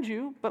want to offend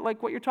you, but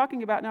what you're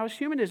talking about now is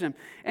humanism.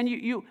 And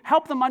you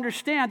help them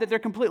understand that they're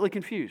completely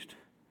confused.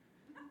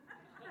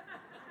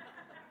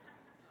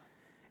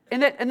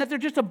 and that they're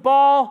just a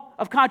ball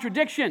of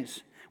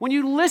contradictions. When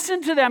you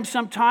listen to them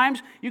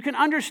sometimes, you can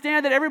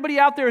understand that everybody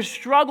out there is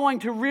struggling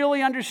to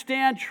really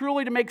understand,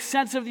 truly to make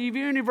sense of the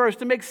universe,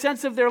 to make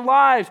sense of their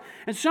lives.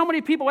 And so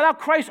many people, without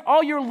Christ,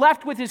 all you're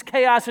left with is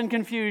chaos and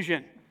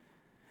confusion.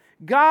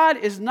 God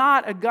is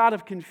not a God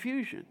of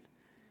confusion.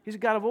 He's a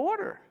God of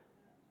order.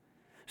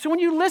 So when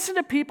you listen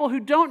to people who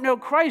don't know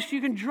Christ,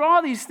 you can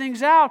draw these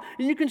things out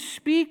and you can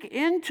speak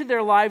into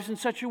their lives in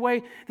such a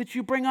way that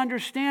you bring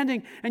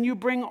understanding and you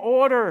bring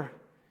order.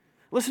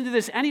 Listen to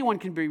this. Anyone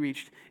can be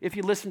reached if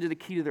you listen to the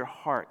key to their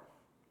heart.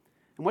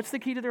 And what's the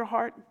key to their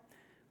heart?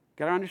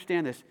 Got to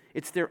understand this.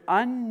 It's their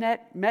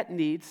unmet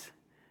needs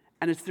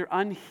and it's their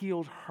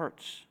unhealed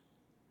hurts.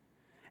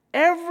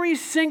 Every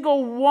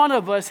single one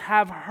of us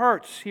have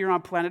hurts here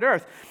on planet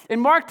Earth. In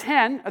Mark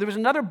 10, there was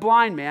another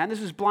blind man.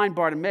 This is blind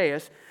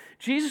Bartimaeus.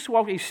 Jesus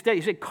walked, he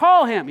said,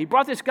 call him. He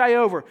brought this guy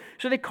over.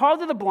 So they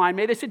called to the blind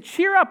man. They said,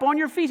 cheer up, on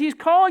your feet. He's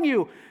calling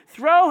you.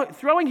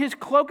 Throwing his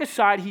cloak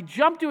aside, he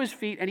jumped to his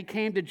feet and he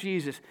came to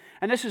Jesus.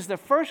 And this is the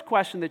first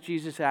question that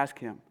Jesus asked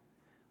him.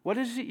 What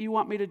is it you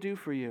want me to do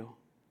for you?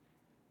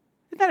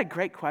 Isn't that a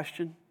great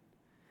question?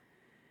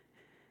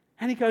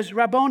 And he goes,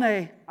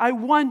 Rabboni, I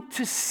want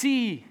to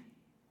see.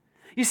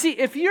 You see,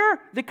 if you're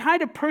the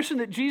kind of person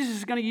that Jesus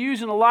is going to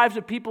use in the lives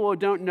of people who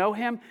don't know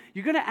him,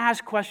 you're going to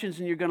ask questions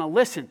and you're going to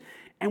listen.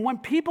 And when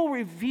people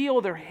reveal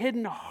their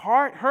hidden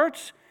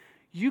hurts,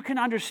 you can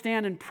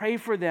understand and pray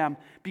for them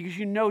because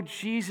you know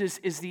Jesus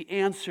is the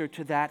answer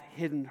to that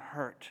hidden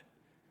hurt.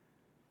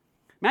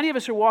 Many of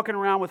us are walking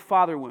around with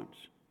father wounds.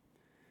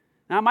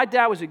 Now, my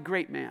dad was a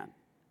great man,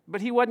 but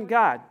he wasn't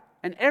God.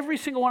 And every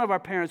single one of our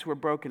parents were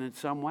broken in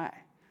some way.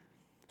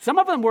 Some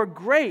of them were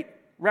great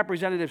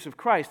representatives of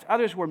Christ.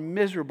 Others were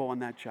miserable in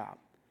that job.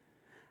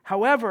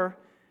 However,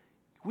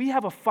 we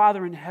have a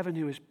Father in heaven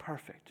who is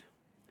perfect.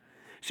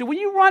 So when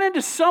you run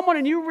into someone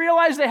and you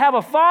realize they have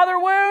a father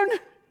wound,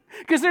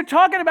 because they're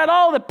talking about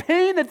all the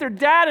pain that their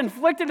dad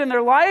inflicted in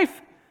their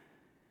life,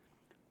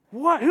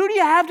 who do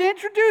you have to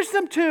introduce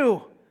them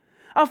to?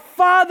 A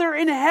Father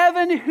in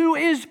heaven who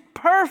is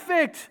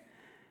perfect.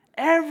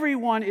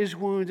 Everyone is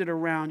wounded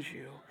around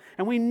you.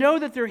 And we know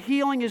that their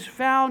healing is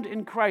found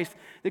in Christ.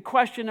 The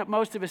question that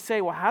most of us say,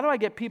 well, how do I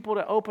get people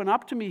to open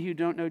up to me who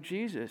don't know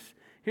Jesus?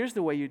 Here's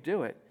the way you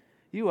do it.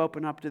 You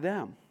open up to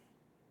them.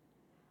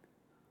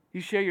 You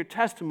share your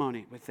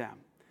testimony with them.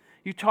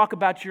 You talk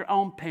about your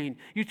own pain.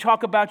 You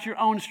talk about your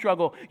own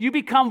struggle. You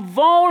become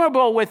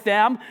vulnerable with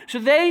them so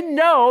they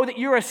know that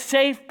you're a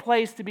safe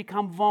place to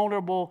become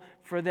vulnerable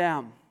for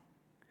them.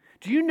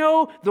 Do you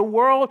know the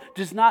world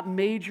does not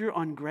major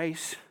on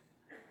grace?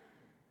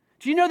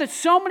 Do you know that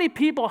so many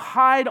people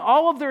hide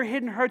all of their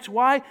hidden hurts?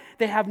 Why?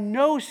 They have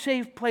no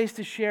safe place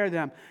to share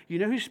them. You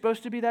know who's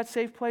supposed to be that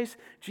safe place?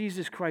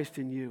 Jesus Christ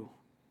in you.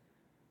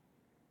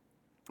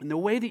 And the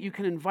way that you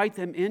can invite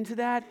them into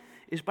that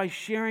is by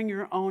sharing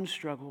your own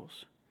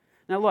struggles.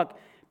 Now look,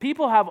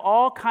 people have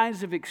all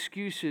kinds of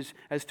excuses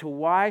as to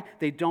why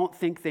they don't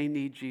think they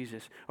need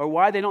Jesus, or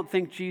why they don't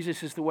think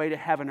Jesus is the way to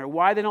heaven, or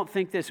why they don't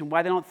think this and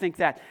why they don't think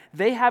that.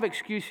 They have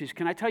excuses.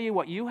 Can I tell you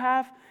what you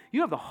have?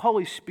 You have the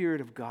Holy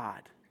Spirit of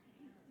God.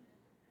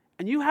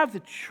 And you have the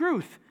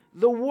truth,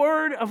 the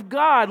Word of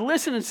God.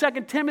 Listen in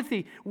 2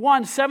 Timothy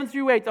 1, 7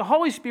 through 8. The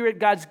Holy Spirit,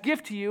 God's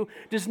gift to you,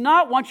 does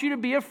not want you to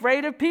be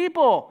afraid of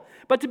people,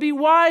 but to be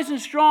wise and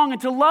strong and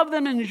to love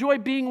them and enjoy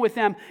being with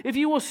them. If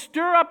you will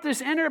stir up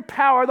this inner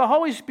power, the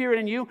Holy Spirit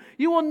in you,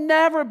 you will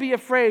never be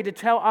afraid to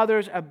tell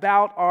others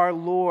about our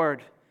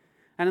Lord.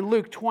 And in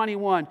Luke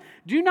 21,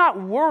 do not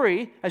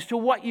worry as to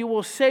what you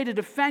will say to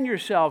defend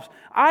yourselves.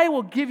 I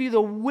will give you the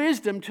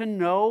wisdom to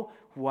know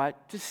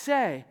what to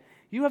say.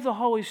 You have the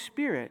Holy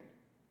Spirit.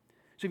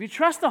 So if you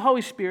trust the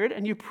Holy Spirit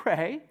and you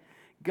pray,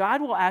 God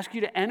will ask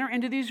you to enter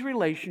into these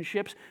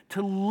relationships,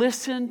 to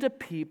listen to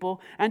people,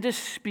 and to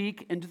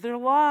speak into their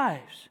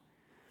lives.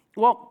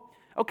 Well,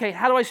 okay,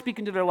 how do I speak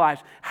into their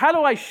lives? How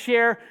do I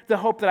share the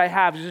hope that I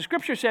have? As the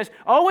scripture says,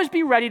 always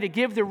be ready to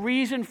give the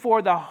reason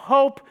for the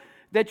hope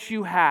that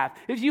you have.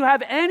 If you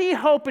have any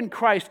hope in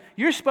Christ,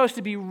 you're supposed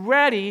to be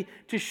ready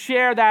to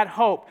share that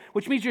hope,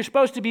 which means you're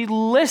supposed to be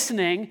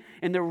listening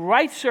in the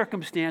right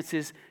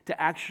circumstances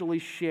to actually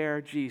share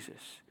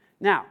Jesus.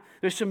 Now,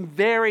 there's some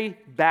very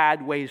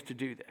bad ways to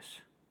do this.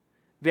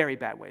 Very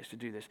bad ways to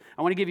do this.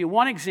 I want to give you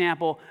one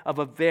example of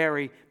a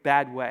very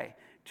bad way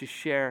to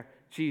share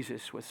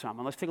Jesus with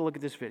someone. Let's take a look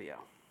at this video.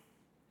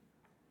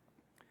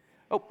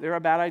 Oh, there are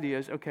bad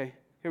ideas. Okay,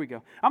 here we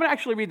go. I'm going to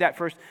actually read that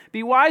first.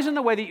 Be wise in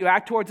the way that you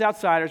act towards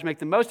outsiders. Make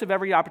the most of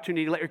every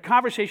opportunity. Let your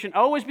conversation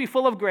always be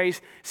full of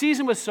grace,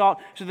 seasoned with salt,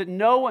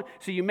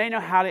 so you may know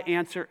how to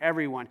answer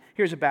everyone.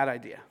 Here's a bad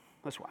idea.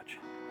 Let's watch.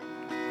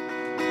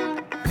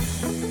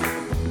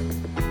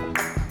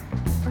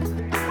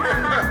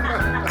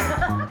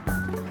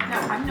 No,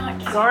 I'm not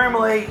kidding. Sorry I'm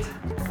late.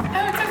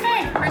 No, it's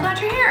okay. We're glad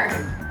you're here.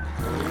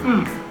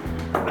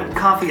 That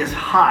coffee is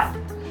hot.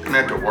 Can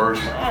that get worse?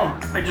 Oh,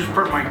 I just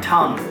burnt my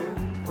tongue.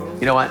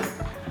 You know what?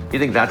 You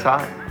think that's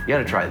hot? You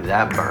gotta try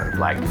that burn,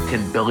 like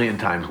 10 billion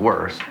times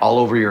worse, all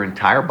over your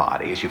entire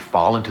body as you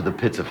fall into the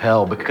pits of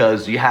hell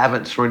because you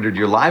haven't surrendered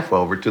your life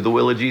over to the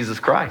will of Jesus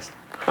Christ.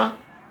 Huh?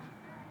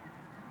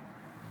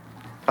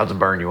 That's a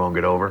burn you won't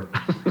get over.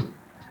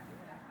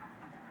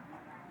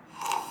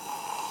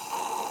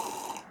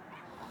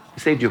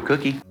 Saved you a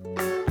cookie.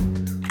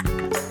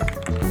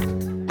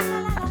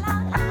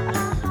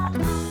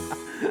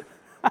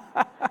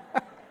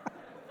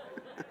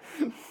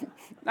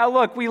 Now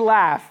look, we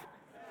laugh,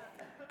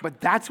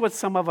 but that's what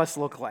some of us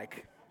look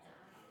like.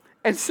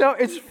 And so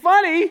it's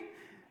funny,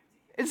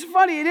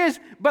 it is,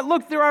 but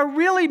look, there are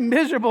really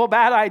miserable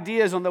bad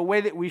ideas on the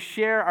way that we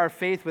share our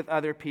faith with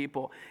other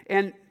people.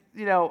 And,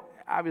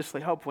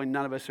 obviously, hopefully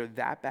none of us are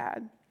that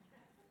bad.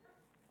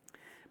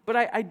 But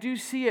I do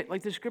see it,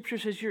 like the scripture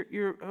says,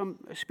 your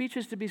speech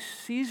is to be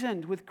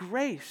seasoned with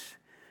grace.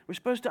 We're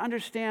supposed to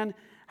understand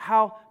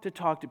how to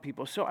talk to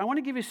people. So I want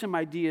to give you some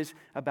ideas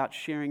about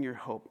sharing your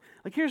hope.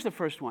 Like here's the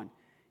first one.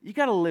 You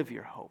got to live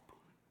your hope.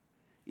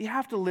 You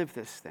have to live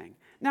this thing.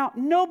 Now,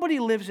 nobody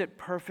lives it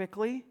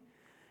perfectly.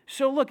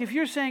 So look, if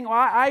you're saying, well,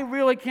 I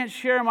really can't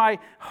share my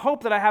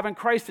hope that I have in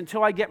Christ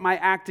until I get my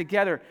act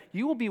together,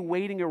 you will be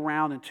waiting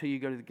around until you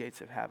go to the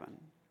gates of heaven.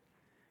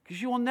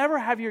 Because you will never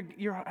have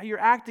your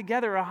act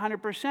together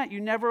 100%.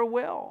 You never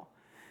will.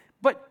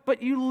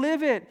 But you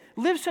live it.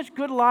 Live such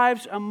good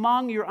lives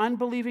among your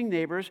unbelieving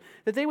neighbors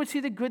that they would see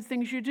the good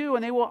things you do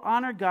and they will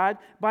honor God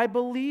by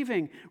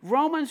believing.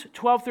 Romans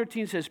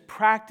 12:13 says,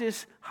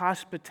 practice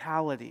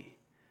hospitality.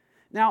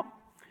 Now,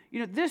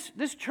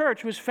 this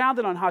church was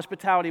founded on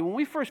hospitality. When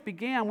we first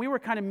began, we were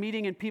kind of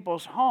meeting in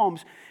people's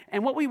homes,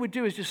 and what we would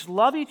do is just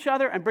love each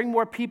other and bring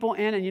more people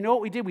in, and you know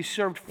what we did? We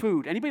served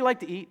food. Anybody like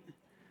to eat?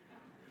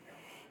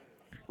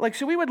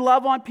 So we would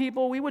love on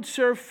people, we would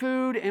serve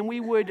food, and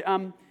we would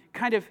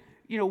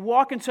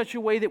walk in such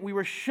a way that we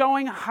were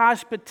showing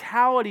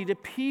hospitality to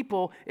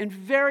people in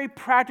very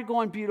practical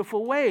and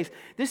beautiful ways.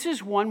 This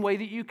is one way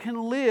that you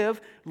can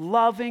live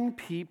loving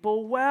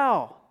people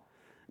well.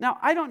 Now,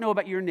 I don't know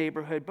about your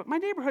neighborhood, but my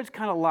neighborhood's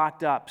kind of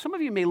locked up. Some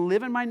of you may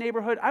live in my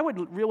neighborhood. I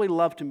would really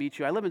love to meet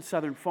you. I live in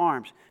Southern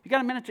Farms. If you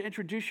got a minute to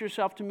introduce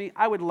yourself to me,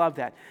 I would love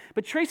that.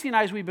 But Tracy and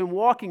I, as we've been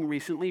walking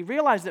recently,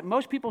 realized that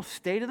most people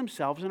stay to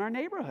themselves in our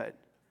neighborhood.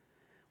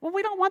 Well,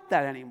 we don't want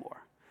that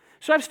anymore.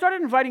 So I've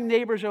started inviting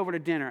neighbors over to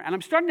dinner, and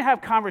I'm starting to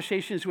have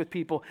conversations with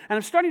people, and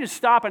I'm starting to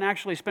stop and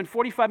actually spend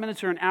 45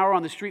 minutes or an hour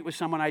on the street with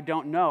someone I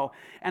don't know,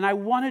 and I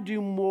want to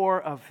do more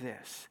of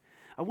this.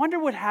 I wonder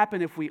what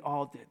happened if we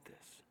all did this.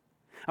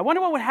 I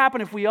wonder what would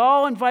happen if we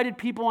all invited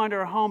people into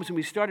our homes and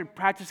we started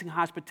practicing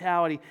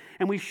hospitality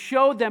and we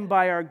showed them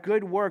by our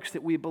good works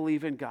that we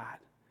believe in God.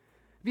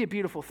 It'd be a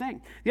beautiful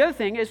thing. The other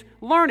thing is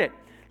learn it.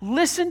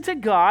 Listen to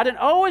God and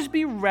always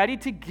be ready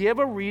to give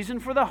a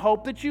reason for the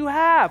hope that you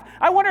have.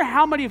 I wonder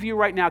how many of you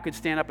right now could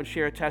stand up and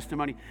share a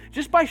testimony.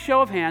 Just by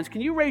show of hands,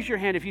 can you raise your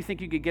hand if you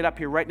think you could get up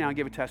here right now and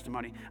give a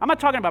testimony? I'm not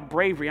talking about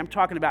bravery. I'm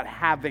talking about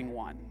having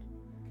one.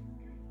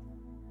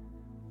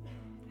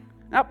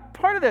 Now,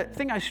 part of the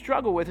thing I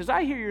struggle with is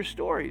I hear your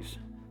stories.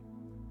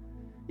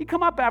 You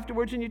come up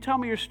afterwards and you tell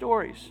me your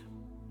stories.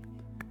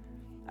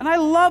 And I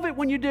love it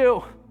when you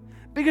do,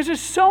 because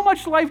there's so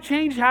much life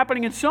change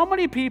happening in so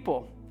many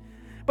people.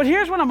 But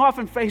here's what I'm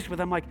often faced with.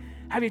 I'm like,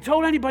 have you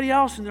told anybody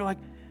else? And they're like,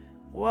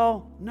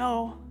 well,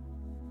 no.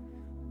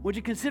 Would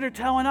you consider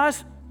telling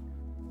us?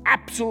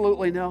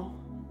 Absolutely no.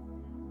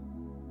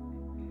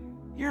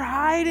 You're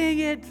hiding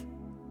it.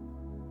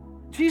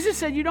 Jesus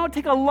said you don't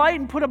take a light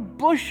and put a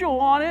basket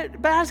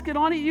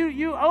on it.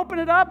 You open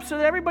it up so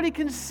that everybody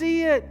can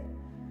see it.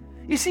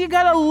 You see, you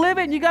got to live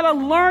it, and you got to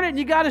learn it, and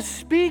you got to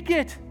speak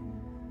it.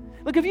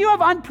 Look, if you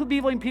have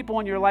unbelieving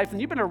people in your life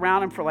and you've been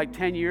around them for like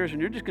 10 years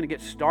and you're just going to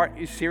get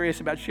serious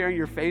about sharing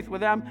your faith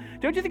with them,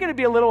 don't you think it'd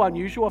be a little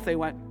unusual if they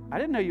went, I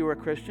didn't know you were a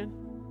Christian?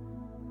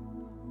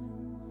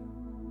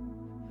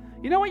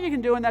 You know what you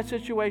can do in that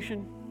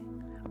situation?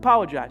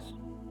 Apologize.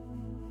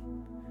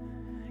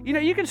 You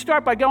know, you can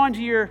start by going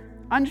to your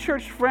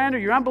unchurched friend or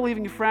your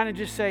unbelieving friend and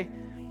just say,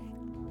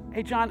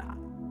 hey,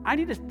 John, I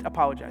need to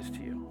apologize to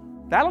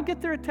you. That'll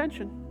get their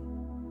attention.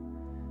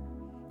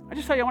 I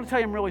want to tell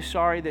you I'm really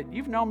sorry that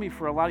you've known me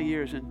for a lot of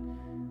years and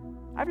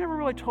I've never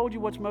really told you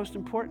what's most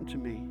important to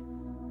me.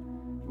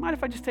 Mind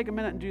if I just take a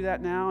minute and do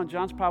that now? And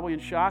John's probably in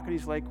shock and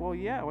he's like, well,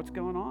 yeah, what's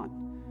going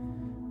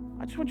on?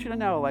 I just want you to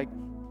know, like,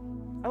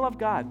 I love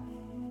God.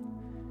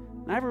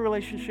 And I have a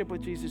relationship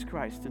with Jesus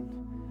Christ. And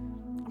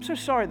I'm so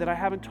sorry that I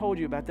haven't told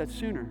you about that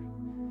sooner.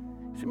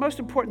 It's the most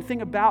important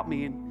thing about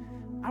me. And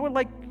I would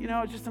like,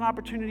 just an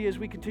opportunity as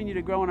we continue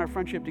to grow in our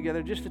friendship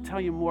together just to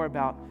tell you more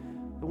about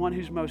the one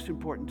who's most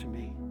important to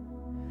me.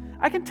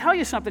 I can tell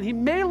you something. He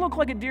may look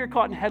like a deer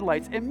caught in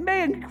headlights. It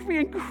may be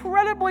an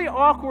incredibly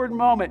awkward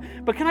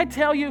moment. But can I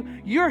tell you,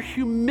 your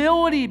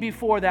humility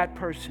before that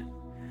person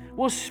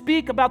will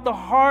speak about the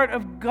heart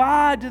of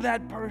God to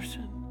that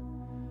person.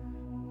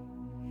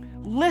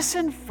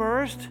 Listen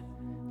first,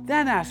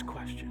 then ask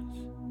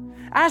questions.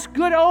 Ask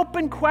good,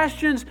 open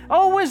questions.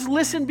 Always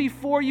listen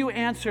before you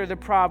answer, the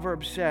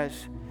proverb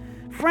says.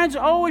 Friends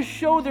always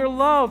show their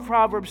love,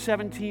 Proverbs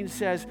 17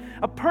 says.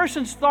 A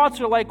person's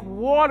thoughts are like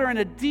water in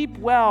a deep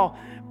well,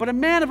 but a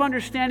man of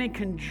understanding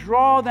can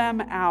draw them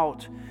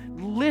out.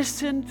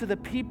 Listen to the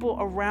people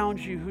around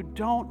you who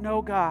don't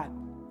know God.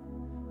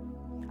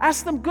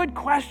 Ask them good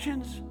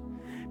questions.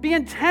 Be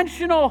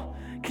intentional.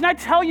 Can I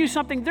tell you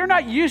something? They're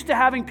not used to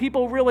having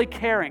people really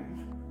caring.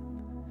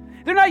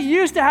 They're not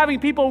used to having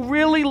people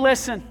really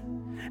listen.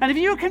 And if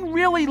you can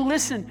really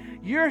listen,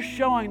 you're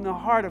showing the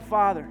heart of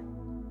Father.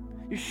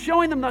 You're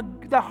showing them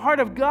the heart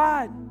of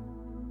God.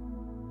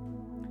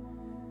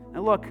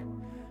 Now look,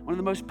 one of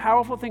the most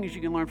powerful things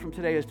you can learn from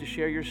today is to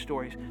share your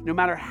stories, no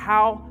matter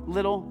how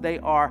little they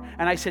are.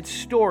 And I said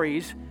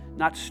stories,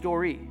 not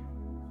story.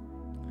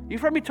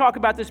 You've heard me talk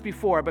about this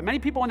before, but many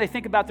people, when they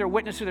think about their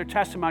witness or their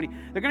testimony,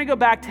 they're going to go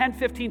back 10,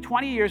 15,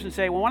 20 years and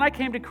say, well, when I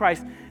came to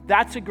Christ,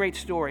 that's a great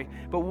story.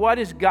 But what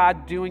is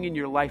God doing in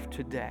your life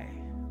today?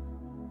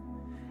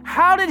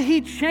 How did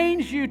he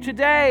change you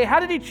today? How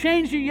did he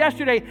change you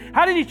yesterday?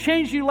 How did he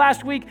change you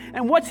last week?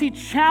 And what's he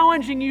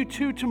challenging you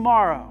to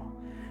tomorrow?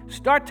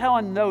 Start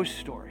telling those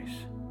stories.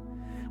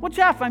 Well,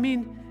 Jeff,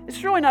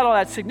 it's really not all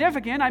that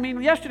significant.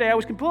 Yesterday I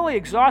was completely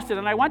exhausted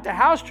and I went to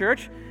house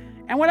church.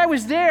 And when I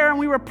was there and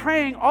we were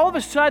praying, all of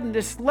a sudden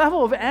this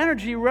level of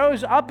energy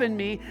rose up in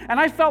me and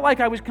I felt like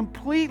I was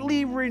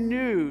completely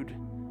renewed.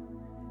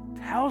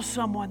 Tell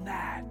someone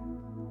that.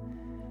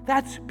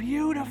 That's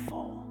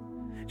beautiful.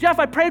 Jeff,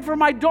 I prayed for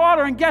my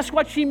daughter, and guess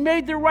what? She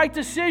made the right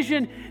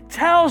decision.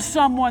 Tell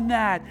someone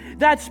that.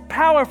 That's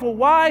powerful.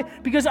 Why?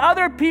 Because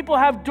other people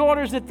have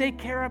daughters that they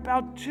care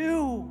about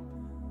too.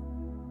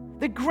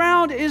 The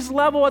ground is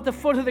level at the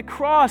foot of the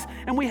cross,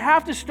 and we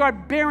have to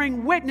start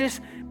bearing witness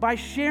by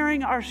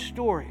sharing our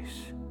stories.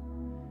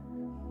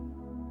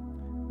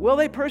 Will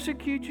they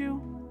persecute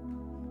you?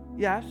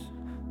 Yes.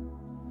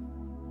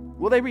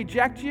 Will they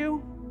reject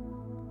you?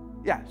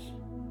 Yes.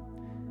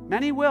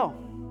 Many will.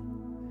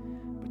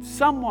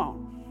 Some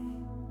won't.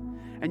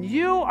 And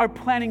you are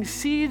planting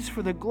seeds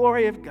for the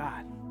glory of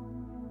God.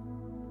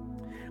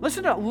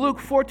 Listen to Luke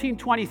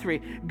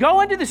 14:23.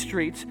 Go into the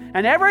streets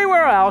and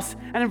everywhere else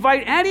and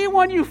invite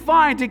anyone you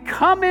find to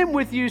come in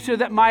with you so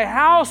that my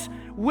house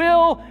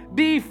will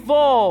be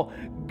full.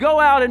 Go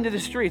out into the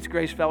streets,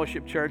 Grace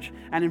Fellowship Church,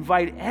 and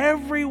invite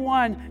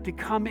everyone to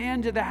come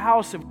into the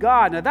house of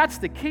God. Now that's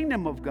the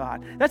kingdom of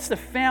God. That's the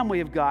family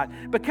of God.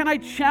 But can I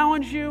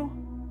challenge you?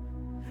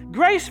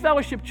 Grace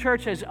Fellowship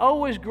Church has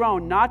always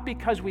grown, not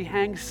because we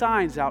hang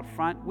signs out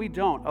front. We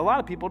don't. A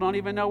lot of people don't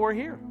even know we're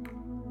here.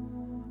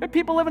 There are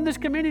people living in this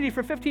community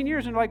for 15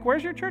 years and they're like,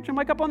 where's your church? I'm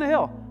like, up on the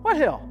hill. What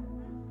hill?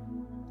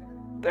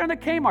 They're in the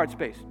Kmart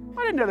space.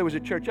 I didn't know there was a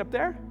church up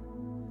there.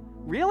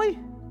 Really?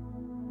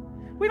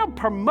 We don't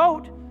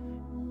promote.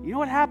 You know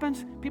what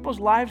happens? People's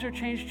lives are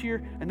changed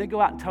here and they go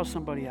out and tell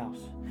somebody else.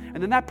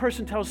 And then that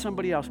person tells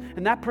somebody else,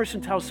 and that person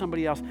tells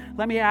somebody else.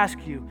 Let me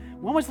ask you,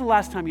 when was the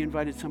last time you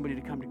invited somebody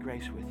to come to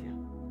Grace with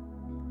you?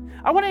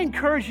 I want to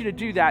encourage you to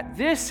do that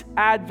this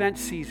Advent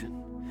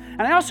season.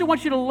 And I also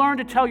want you to learn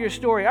to tell your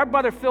story. Our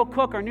brother Phil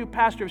Cook, our new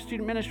pastor of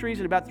student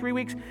ministries, in about 3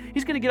 weeks,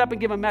 he's going to get up and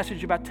give a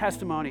message about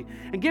testimony.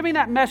 And giving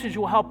that message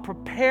will help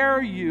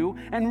prepare you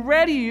and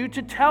ready you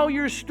to tell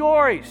your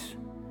stories.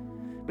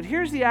 But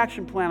here's the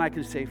action plan I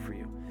can say for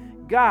you.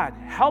 God,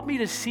 help me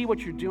to see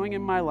what you're doing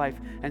in my life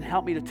and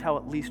help me to tell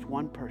at least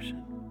one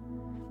person.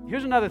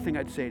 Here's another thing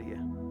I'd say to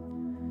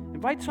you.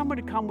 Invite someone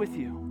to come with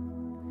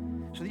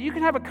you so that you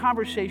can have a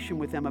conversation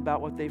with them about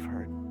what they've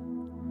heard.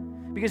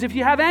 Because if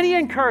you have any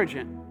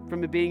encouragement from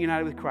being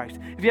united with Christ,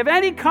 if you have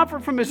any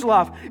comfort from his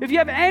love, if you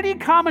have any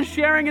common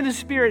sharing in the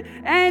Spirit,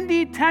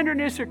 any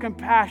tenderness or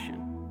compassion,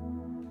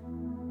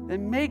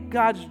 then make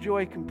God's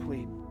joy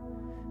complete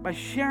by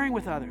sharing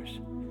with others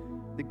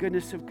the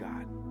goodness of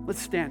God.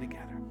 Let's stand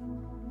together.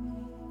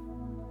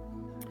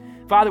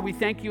 Father, we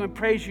thank you and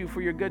praise you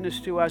for your goodness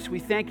to us. We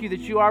thank you that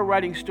you are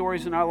writing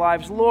stories in our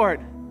lives. Lord,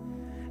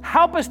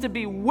 help us to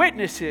be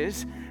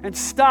witnesses and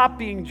stop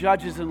being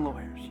judges and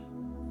lawyers.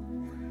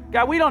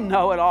 God, we don't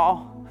know it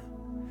all.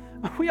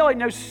 We only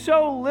know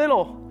so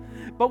little.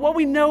 But what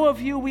we know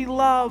of you, we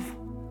love.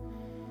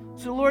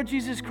 So, Lord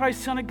Jesus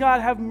Christ, Son of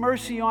God, have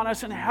mercy on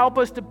us and help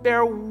us to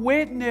bear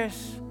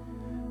witness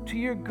to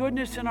your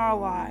goodness in our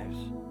lives.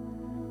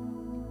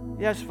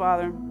 Yes,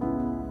 Father,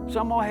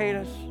 some will hate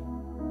us.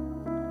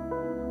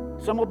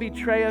 Some will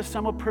betray us,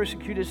 some will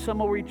persecute us, some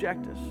will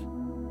reject us.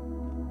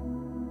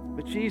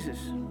 But Jesus,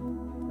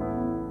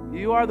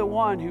 you are the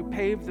one who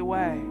paved the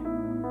way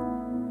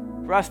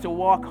for us to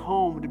walk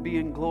home to be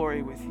in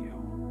glory with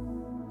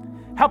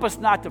you. Help us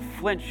not to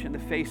flinch in the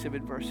face of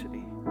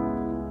adversity.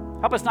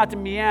 Help us not to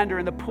meander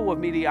in the pool of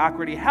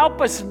mediocrity.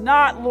 Help us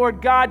not,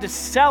 Lord God, to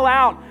sell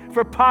out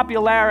for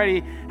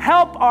popularity.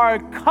 Help our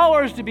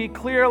colors to be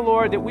clear,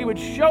 Lord, that we would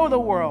show the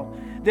world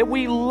that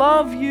we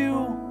love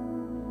you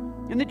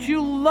and that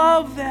you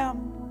love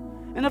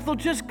them. And if they'll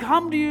just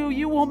come to you,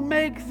 you will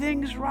make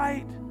things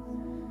right.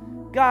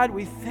 God,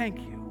 we thank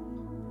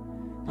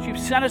you that you've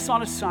sent us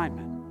on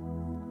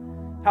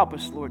assignment. Help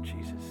us, Lord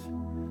Jesus,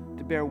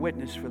 to bear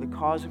witness for the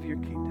cause of your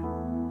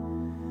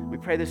kingdom. We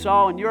pray this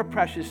all in your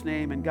precious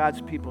name, and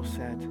God's people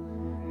said,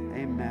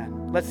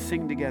 amen. Let's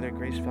sing together,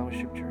 Grace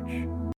Fellowship Church.